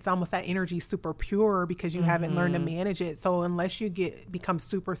 it's almost that energy super pure because you haven't learned to manage it. So unless you become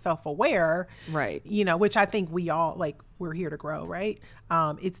super self-aware, right, which I think we all, like, we're here to grow, right?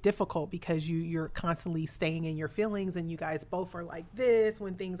 It's difficult because you're constantly staying in your feelings, and you guys both are like this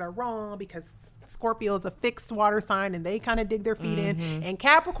when things are wrong, because Scorpio is a fixed water sign and they kind of dig their feet in, and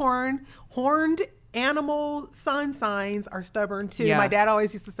Capricorn, horned animal sun signs, are stubborn too. My dad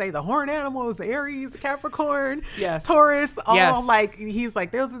always used to say the horned animals, the Aries, Capricorn, Taurus, all like, he's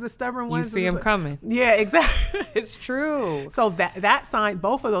like, those are the stubborn ones. You see them coming. Yeah, exactly. It's true. So that sign,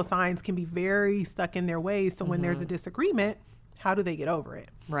 both of those signs can be very stuck in their ways. So when there's a disagreement, how do they get over it?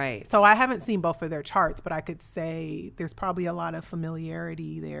 Right. So I haven't seen both of their charts, but I could say there's probably a lot of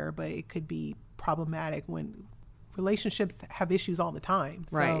familiarity there, but it could be problematic when relationships have issues all the time.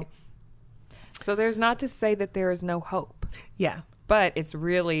 Right. So there's not to say that there is no hope. Yeah. But it's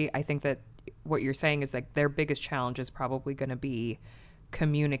really, I think that what you're saying is like their biggest challenge is probably going to be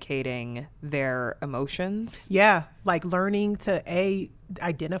communicating their emotions. Yeah. Like learning to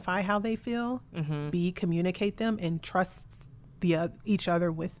identify how they feel, B, communicate them, and trust each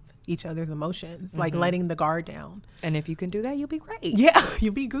other with each other's emotions, like letting the guard down. And if you can do that, you'll be great. Yeah,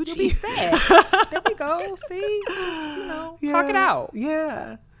 you'll be Gucci. You'll be set. There we go. See, just, talk it out.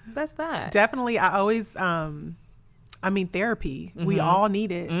 Yeah, that's that. Definitely. I always, therapy. We all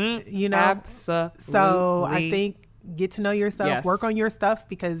need it. Absolutely. So I think get to know yourself, work on your stuff,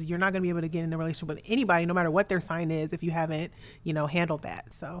 because you're not going to be able to get in a relationship with anybody, no matter what their sign is, if you haven't, handled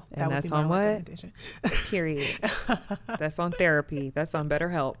that. So that would be my recommendation. Period. That's on therapy. That's on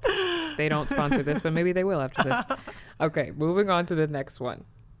BetterHelp. They don't sponsor this, but maybe they will after this. Okay, moving on to the next one.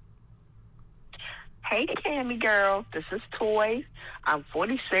 Hey, Tammy girl. This is Toy. I'm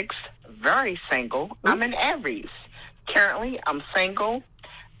 46, very single. I'm an Aries. Currently, I'm single,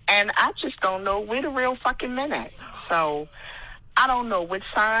 And I just don't know where the real fucking men at. So I don't know which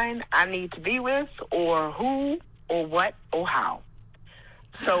sign I need to be with or who or what or how.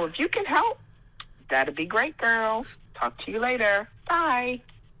 So if you can help, that'd be great, girl. Talk to you later. Bye.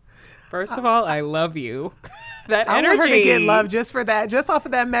 First of all, I love you. That I energy. want her to get love just for that, just off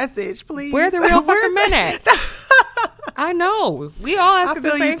of that message, please. Where the real fucking men at? I know. We all ask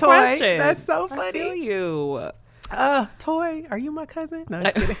the same Toy. question. That's so funny. I feel you. Toy, are you my cousin? No,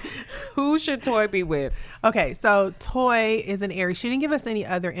 just kidding. Who should Toy be with? Okay, so Toy is an Aries. She didn't give us any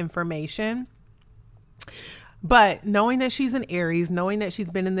other information. But knowing that she's an Aries, knowing that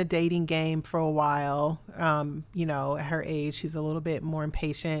she's been in the dating game for a while, you know, at her age, she's a little bit more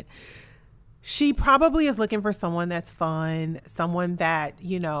impatient. She probably is looking for someone that's fun, someone that,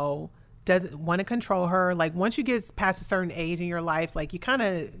 you know, doesn't want to control her. Like once you get past a certain age in your life, like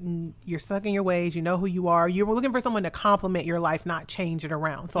you're stuck in your ways, you know who you are. You're looking for someone to complement your life, not change it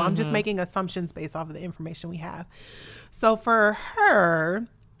around. So I'm just making assumptions based off of the information we have. So for her,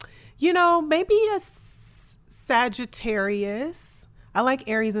 you know, maybe a Sagittarius. I like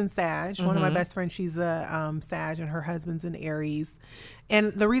Aries and Sag. One of my best friends, she's a Sag and her husband's an Aries.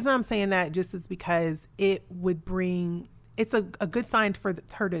 And the reason I'm saying that just is because it's a good sign for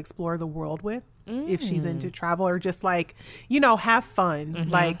her to explore the world with if she's into travel or just like, you know, have fun.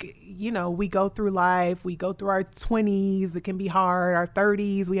 Like, you know, we go through life, we go through our 20s, it can be hard, our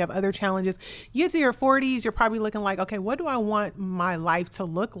 30s, we have other challenges. You get to your 40s, you're probably looking like, okay, what do I want my life to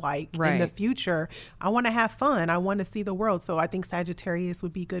look like in the future? I want to have fun. I want to see the world. So I think Sagittarius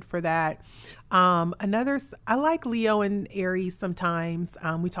would be good for that. I like Leo and Aries sometimes.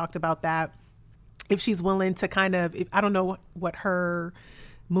 We talked about that. If she's willing to kind of, I don't know what her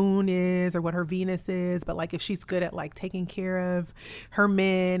moon is or what her Venus is, but like if she's good at like taking care of her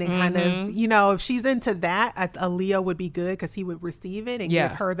men and kind of, you know, if she's into that, a Leo would be good because he would receive it and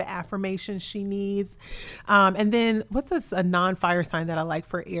give her the affirmation she needs. And then what's a non-fire sign that I like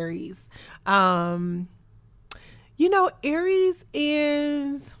for Aries? You know, Aries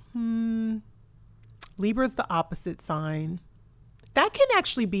is, Libra's the opposite sign. That can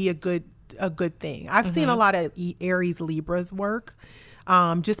actually be a good thing. I've seen a lot of Aries Libras work,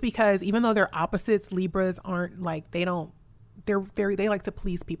 just because even though they're opposites, Libras aren't like, they like to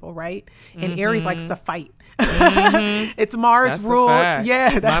please people, right? And Aries likes to fight. It's Mars ruled.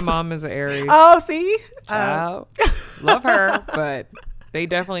 Yeah, my mom is an Aries. Oh, see, love her, but they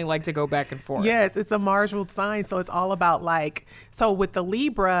definitely like to go back and forth. Yes, it's a Mars ruled sign. So it's all about like, so with the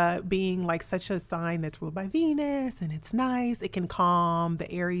Libra being like such a sign that's ruled by Venus and it's nice, it can calm the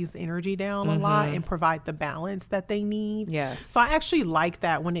Aries energy down a lot and provide the balance that they need. Yes. So I actually like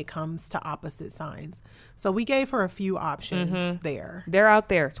that when it comes to opposite signs. So we gave her a few options there. They're out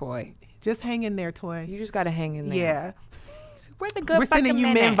there, Toy. Just hang in there, Toy. You just got to hang in there. Yeah. We're sending you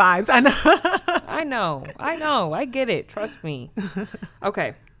men vibes. I know. I get it. Trust me.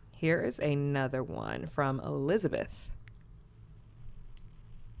 Okay. Here is another one from Elizabeth.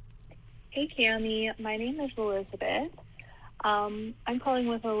 Hey, Cami. My name is Elizabeth. I'm calling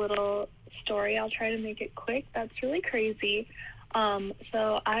with a little story. I'll try to make it quick. That's really crazy.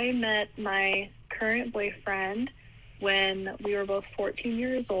 So I met my current boyfriend when we were both 14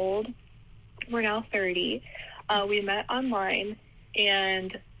 years old. We're now 30. We met online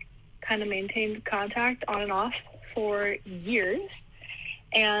and kind of maintained contact on and off for years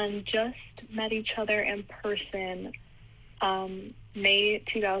and just met each other in person May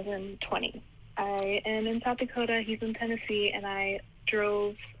 2020. I am in South Dakota, he's in Tennessee, and I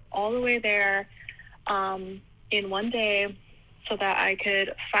drove all the way there in one day so that I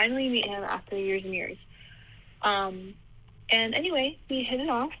could finally meet him after years and years. And anyway, we hit it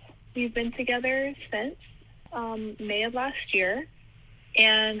off. We've been together since May of last year,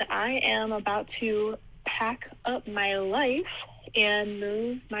 and I am about to pack up my life and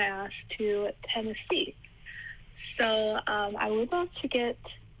move my ass to Tennessee. So I would love to get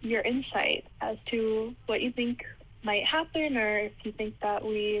your insight as to what you think might happen or if you think that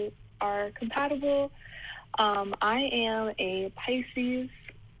we are compatible. I am a Pisces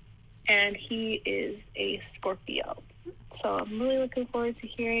and he is a Scorpio. So I'm really looking forward to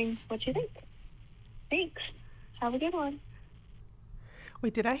hearing what you think. Thanks. Have a good one.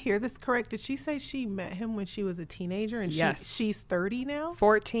 Wait, did I hear this correct? Did she say she met him when she was a teenager and yes. she's 30 now?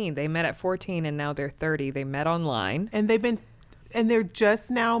 14. They met at 14 and now they're 30. They met online. And they're just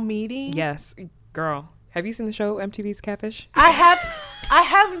now meeting? Yes. Girl, have you seen the show MTV's Catfish? I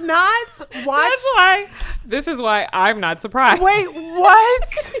have not watched. This is why I'm not surprised. Wait,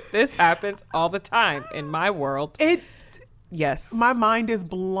 what? This happens all the time in my world. Yes. My mind is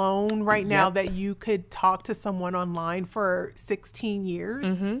blown right now Yep. that you could talk to someone online for 16 years.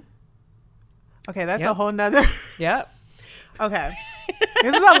 Mm-hmm. Okay, that's a Yep. whole nother. Yep. Okay.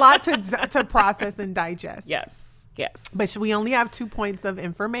 This is a lot to process and digest. Yes. Yes. But we only have 2 points of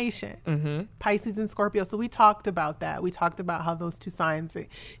information. Mm-hmm. Pisces and Scorpio. So we talked about that. We talked about how those two signs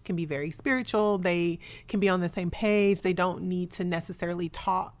can be very spiritual. They can be on the same page. They don't need to necessarily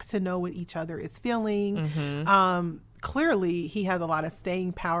talk to know what each other is feeling. Mm-hmm. Clearly, he has a lot of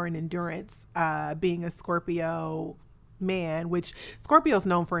staying power and endurance, being a Scorpio man, which Scorpio's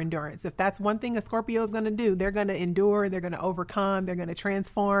known for endurance. If that's one thing a Scorpio is going to do, they're going to endure, they're going to overcome, they're going to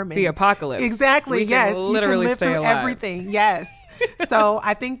transform. The apocalypse. Exactly. We yes. can You literally can live stay through alive. everything. Yes. So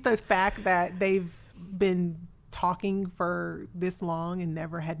I think the fact that they've been talking for this long and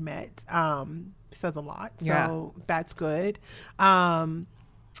never had met says a lot. So that's good. I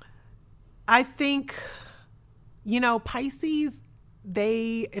think, Pisces,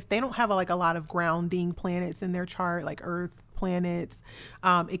 if they don't have a lot of grounding planets in their chart, like Earth planets,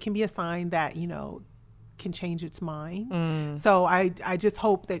 it can be a sign that can change its mind. So I just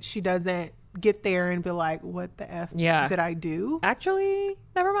hope that she doesn't get there and be like, what the F did I do? Actually,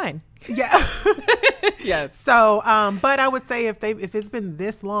 never mind. Yeah. Yes. So but I would say if it's been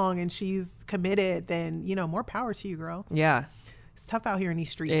this long and she's committed, then more power to you, girl. Yeah. It's tough out here in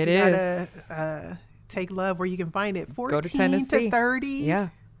these streets. It you is. gotta take love where you can find it. 14 Go to Tennessee. to 30. Yeah.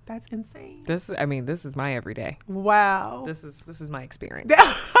 That's insane. This is my everyday. Wow. This is my experience.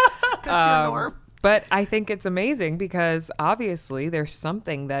 That's your norm. But I think it's amazing because obviously there's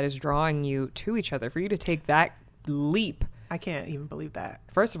something that is drawing you to each other. For you to take that leap, I can't even believe that.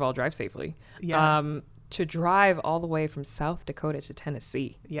 first of all, drive safely. Yeah. To drive all the way from South Dakota to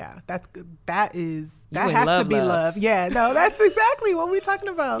Tennessee. Yeah, that's good. That in has to be love. love. Yeah, no, that's exactly what we're talking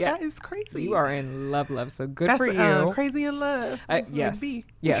about. Yeah. That is crazy. You are in love. So good that's for you. crazy in love. Yes, B.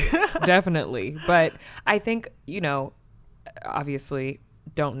 yes, definitely. But I think, obviously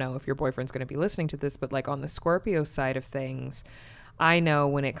don't know if your boyfriend's going to be listening to this, but on the Scorpio side of things, I know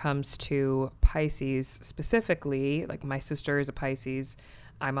when it comes to Pisces specifically, my sister is a Pisces,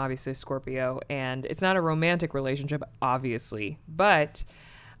 I'm obviously a Scorpio, and it's not a romantic relationship, obviously, but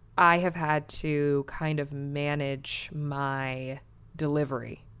I have had to kind of manage my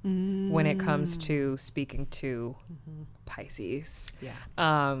delivery when it comes to speaking to Pisces. Yeah.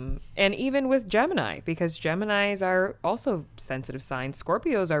 And even with Gemini, because Geminis are also sensitive signs.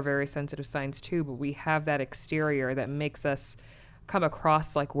 Scorpios are very sensitive signs too, but we have that exterior that makes us come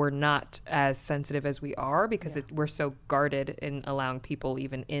across like we're not as sensitive as we are because we're so guarded in allowing people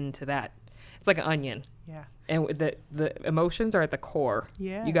even into that. It's like an onion. Yeah. And the emotions are at the core.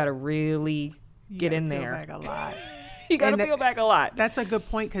 Yeah. You got to really get in there. Back a lot. You got to peel back a lot. That's a good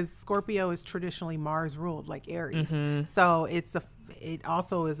point because Scorpio is traditionally Mars ruled, like Aries. Mm-hmm. So it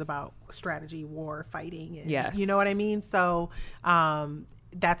also is about strategy, war, fighting. And, Yes. You know what I mean? So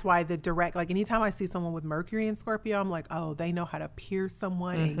that's why the direct, anytime I see someone with Mercury in Scorpio, I'm like, oh, they know how to pierce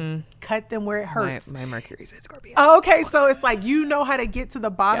someone and cut them where it hurts. My Mercury's in Scorpio. Oh, okay, so it's you know how to get to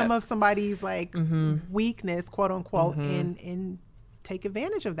the bottom Yes. of somebody's weakness, quote unquote, and take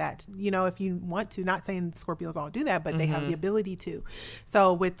advantage of that. If you want to. Not saying Scorpios all do that, but they have the ability to.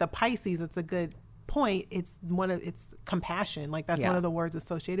 So with the Pisces, it's a good point. It's compassion. That's one of the words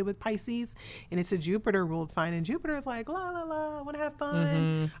associated with Pisces, and it's a Jupiter ruled sign. And Jupiter is la la la, I want to have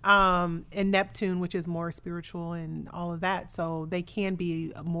fun. And Neptune, which is more spiritual and all of that. So they can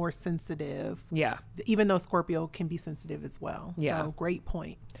be more sensitive. Yeah. Even though Scorpio can be sensitive as well. Yeah. So great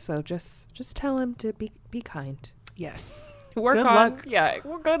point. So just tell him to be kind. Yes. Work Good on, luck. yeah.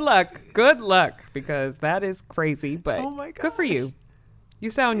 Well, good luck, because that is crazy. But Oh my good for gosh. you. You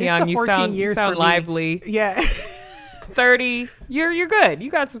sound It's young. the You 14 sound years for me. lively. Yeah. 30. You're good.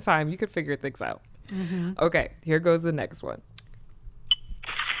 You got some time. You could figure things out. Okay. Here goes the next one.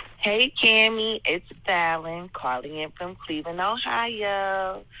 Hey, Cammy, it's Fallon calling in from Cleveland,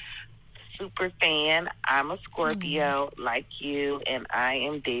 Ohio. Super fan. I'm a Scorpio like you, and I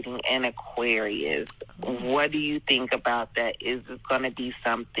am dating an Aquarius. What do you think about that? Is it going to be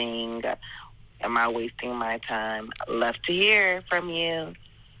something? Am I wasting my time? Love to hear from you.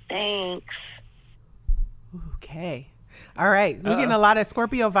 Thanks. Okay. All right. We're getting a lot of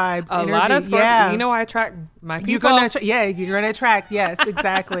Scorpio vibes. A energy. lot of Scorpio. Yeah. You know, I attract my people. You're gonna attract. Yes,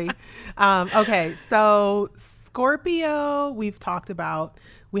 exactly. Okay, so Scorpio, we've talked about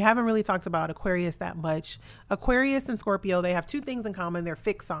we haven't really talked about Aquarius that much. Aquarius and Scorpio, they have two things in common. They're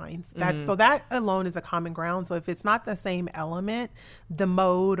fixed signs. So that alone is a common ground. So if it's not the same element, the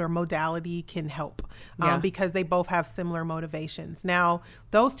mode or modality can help because they both have similar motivations. Now,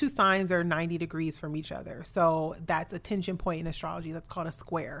 those two signs are 90 degrees from each other. So that's a tension point in astrology. That's called a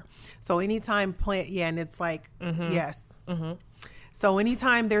square. So anytime and it's like, yes. So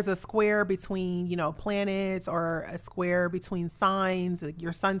anytime there's a square between, you know, planets or a square between signs, like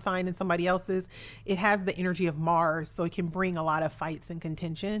your sun sign and somebody else's, it has the energy of Mars. So it can bring a lot of fights and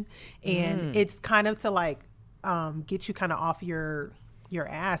contention. And it's kind of to like get you kind of off your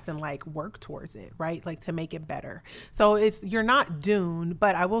ass and like work towards it, right? Like to make it better. So you're not doomed,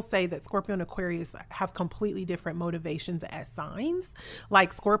 but I will say that Scorpio and Aquarius have completely different motivations as signs.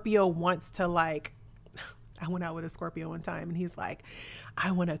 Like Scorpio wants to like, I went out with a Scorpio one time and he's like,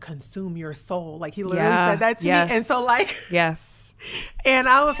 I want to consume your soul. Like he literally said that to me. And so like, and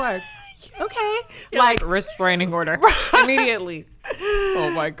I was like, okay, like restraining order immediately.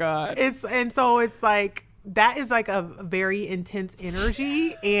 Oh my God. So it's like, that is like a very intense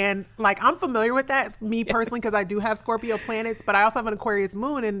energy. And like, I'm familiar with that, me personally, because I do have Scorpio planets, but I also have an Aquarius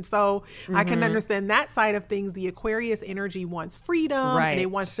moon. And so I can understand that side of things. The Aquarius energy wants freedom and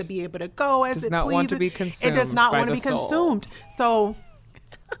it wants to be able to go as it pleases. It does not want to be consumed. It does not want to be consumed. So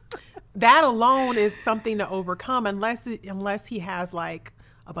that alone is something to overcome unless he has like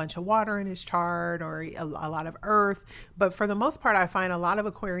a bunch of water in his chart or a lot of earth. But for the most part, I find a lot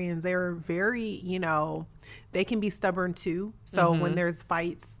of Aquarians, they're very, you know, they can be stubborn too. So when there's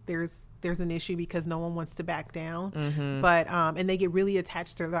fights, there's an issue because no one wants to back down. But and they get really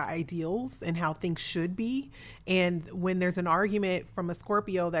attached to their ideals and how things should be. And when there's an argument from a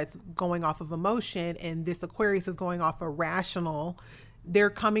Scorpio that's going off of emotion and this Aquarius is going off a rational,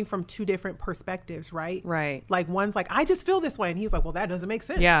 they're coming from two different perspectives, right? Right. Like one's like, I just feel this way. And he's like, well, that doesn't make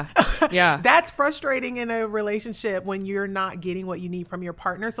sense. Yeah. That's frustrating in a relationship when you're not getting what you need from your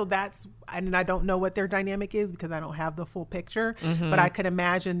partner. So and I don't know what their dynamic is because I don't have the full picture, but I could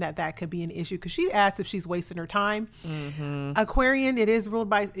imagine that could be an issue because she asked if she's wasting her time. Aquarius is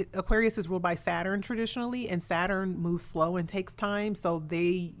ruled by Saturn traditionally, and Saturn moves slow and takes time. So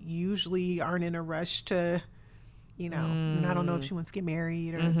they usually aren't in a rush to, you know, and I don't know if she wants to get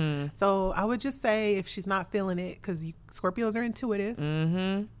married or so I would just say if she's not feeling it, because Scorpios are intuitive,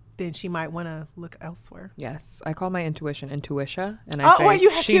 then she might want to look elsewhere. Yes. I call my intuition Intuitia, and I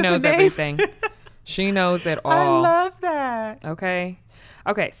say she knows everything. She knows it all. I love that. Okay.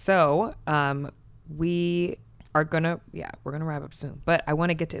 So we are gonna we're gonna wrap up soon, but I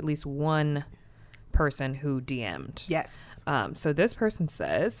want to get to at least one person who DM'd. Yes. So this person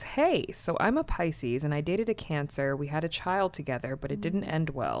says, hey, so I'm a Pisces and I dated a Cancer. We had a child together, but it didn't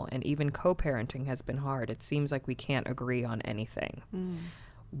end well. And even co-parenting has been hard. It seems like we can't agree on anything.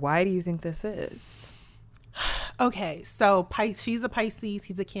 Why do you think this is? Okay. So she's a Pisces.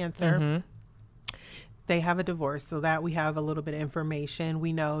 He's a Cancer. They have a divorce, so that we have a little bit of information.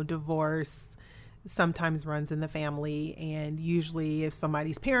 We know divorce sometimes runs in the family, and usually if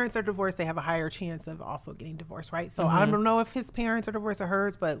somebody's parents are divorced, they have a higher chance of also getting divorced, right? So I don't know if his parents are divorced or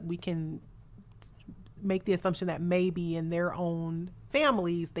hers, but we can make the assumption that maybe in their own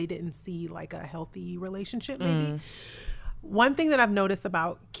families they didn't see like a healthy relationship maybe. One thing that I've noticed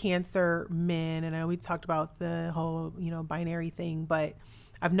about Cancer men, and I know we talked about the whole, you know, binary thing, but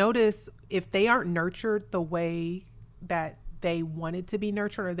I've noticed if they aren't nurtured the way that they wanted to be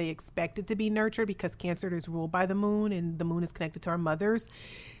nurtured or they expected to be nurtured, because Cancer is ruled by the moon and the moon is connected to our mothers,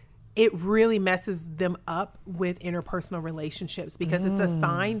 it really messes them up with interpersonal relationships because it's a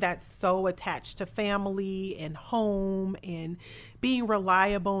sign that's so attached to family and home and being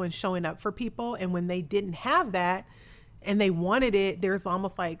reliable and showing up for people. And when they didn't have that and they wanted it, there's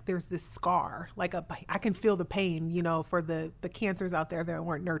almost like there's this scar, like I can feel the pain, you know, for the Cancers out there that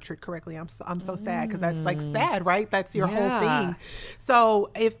weren't nurtured correctly. I'm so sad because that's like sad, right? That's your whole thing.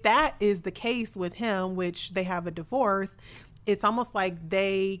 So if that is the case with him, which they have a divorce, it's almost like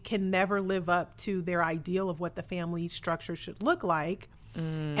they can never live up to their ideal of what the family structure should look like.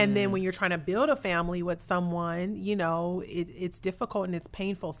 And then when you're trying to build a family with someone, you know, it's difficult and it's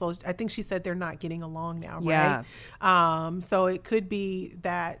painful. So I think she said they're not getting along now, right? So it could be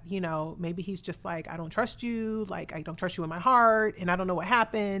that, you know, maybe he's just like, I don't trust you, like I don't trust you in my heart, and I don't know what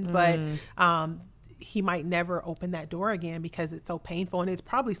happened, but he might never open that door again because it's so painful, and it's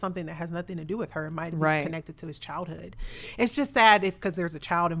probably something that has nothing to do with her. It might be connected to his childhood. It's just sad because there's a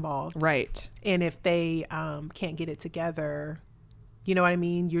child involved, right? And if they can't get it together, You know what I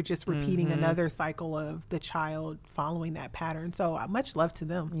mean? You're just repeating another cycle of the child following that pattern. So much love to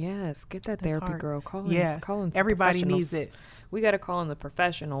them. Yes, get that therapy, hard. girl. Call in Everybody needs it. We got to call in the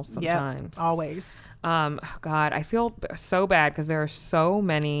professionals sometimes. Yep, always. God, I feel so bad because there are so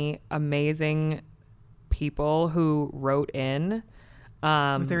many amazing people who wrote in.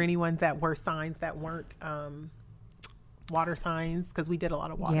 Was there anyone that were signs that weren't water signs? Because we did a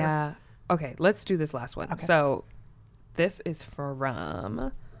lot of water. Yeah. Okay, let's do this last one. Okay. So this is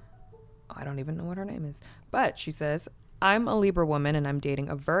from, I don't even know what her name is, but she says, I'm a Libra woman and I'm dating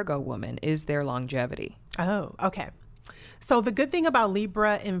a Virgo woman. Is there longevity? Oh, okay. So the good thing about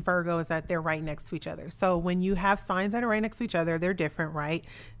Libra and Virgo is that they're right next to each other. So when you have signs that are right next to each other, they're different, right?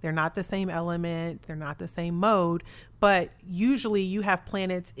 They're not the same element. They're not the same mode, but usually you have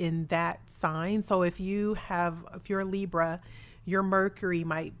planets in that sign. So if you're a Libra, your Mercury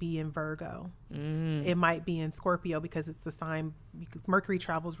might be in Virgo. It might be in Scorpio because it's the sign, because Mercury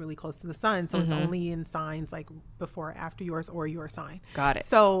travels really close to the sun. So it's only in signs like before or after yours or your sign. Got it.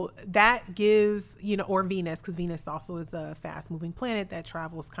 So that gives, or Venus, because Venus also is a fast moving planet that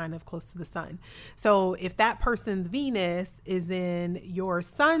travels kind of close to the sun. So if that person's Venus is in your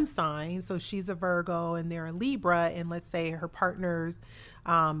sun sign, so she's a Virgo and they're a Libra, and let's say her partner's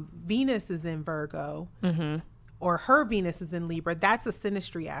Venus is in Virgo, or her Venus is in Libra, that's a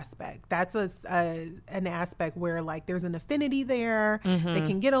synastry aspect. That's an aspect where like there's an affinity there. They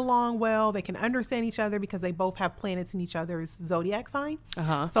can get along well. They can understand each other because they both have planets in each other's zodiac sign.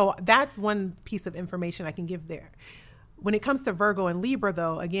 So that's one piece of information I can give there. When it comes to Virgo and Libra,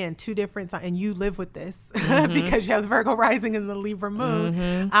 though, again, two different signs, and you live with this because you have the Virgo rising and the Libra moon.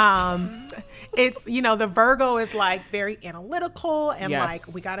 It's, the Virgo is like very analytical and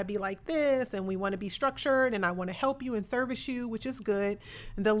like, we got to be like this and we want to be structured and I want to help you and service you, which is good.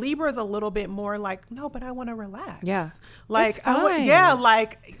 And the Libra is a little bit more like, no, but I want to relax. Yeah. Like,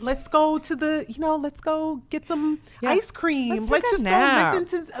 like, let's go to let's go get some ice cream. Let's just go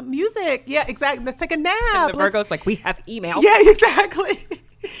listen to music. Yeah, exactly. Let's take a nap. And the Virgo's like, we have email. Yeah, exactly.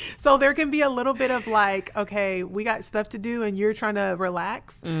 So there can be a little bit of like, okay, we got stuff to do and you're trying to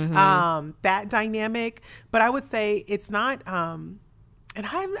relax. That dynamic. But I would say it's not, and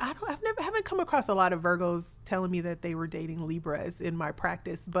I haven't come across a lot of Virgos telling me that they were dating Libras in my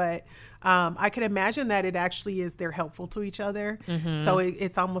practice, but I could imagine that it actually is, they're helpful to each other. So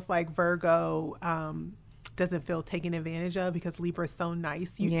it's almost like Virgo doesn't feel taken advantage of because Libra is so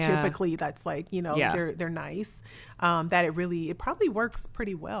nice. Typically that's like, they're nice, that it probably works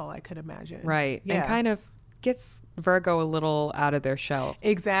pretty well, I could imagine. Right. Yeah. And kind of gets Virgo a little out of their shell.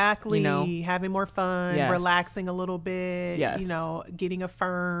 Exactly. Having more fun, relaxing a little bit, Yes. Getting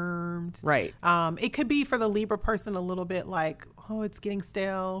affirmed. Right. It could be for the Libra person a little bit like, oh, it's getting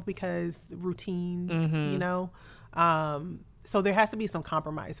stale because routines, so there has to be some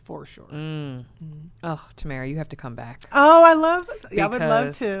compromise for sure. Oh, Tamerri, you have to come back. Oh, I would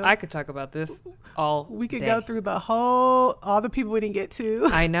love to. I could talk about this all We could day. go through all the people we didn't get to.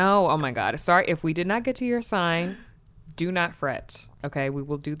 I know. Oh my God. Sorry. If we did not get to your sign, do not fret. Okay. We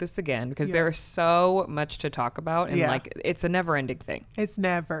will do this again because there is so much to talk about. And like, it's a never ending thing. It's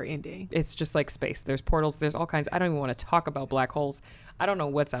never ending. It's just like space. There's portals. There's all kinds. I don't even want to talk about black holes. I don't know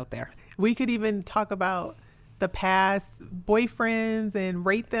what's out there. We could even talk about the past boyfriends and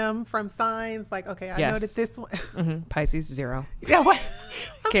rate them from signs. Like, okay, I know that this one. Pisces 0. Yeah, what?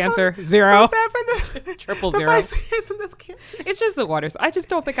 Cancer 0. So sad for the Triple the 0. Pisces and this Cancer. It's just the waters. I just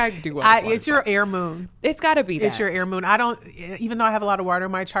don't think I can do well. It's your air moon. It's got to be that. It's your air moon. I don't, even though I have a lot of water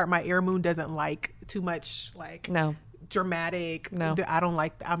in my chart, my air moon doesn't like too much dramatic. No.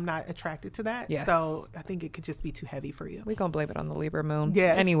 I'm not attracted to that. Yes. So I think it could just be too heavy for you. We're going to blame it on the Libra moon.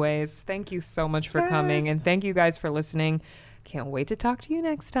 Yes. Anyways, thank you so much for coming. And thank you guys for listening. Can't wait to talk to you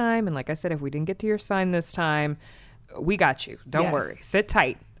next time. And like I said, if we didn't get to your sign this time, we got you. Don't worry. Sit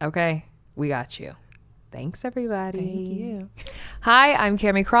tight. Okay. We got you. Thanks, everybody. Thank you. Hi, I'm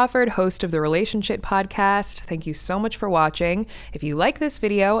Cammie Crawford, host of the Relationship podcast. Thank you so much for watching. If you like this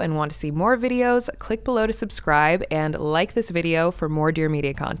video and want to see more videos, click below to subscribe and like this video for more Dear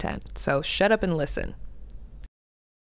Media content. So shut up and listen.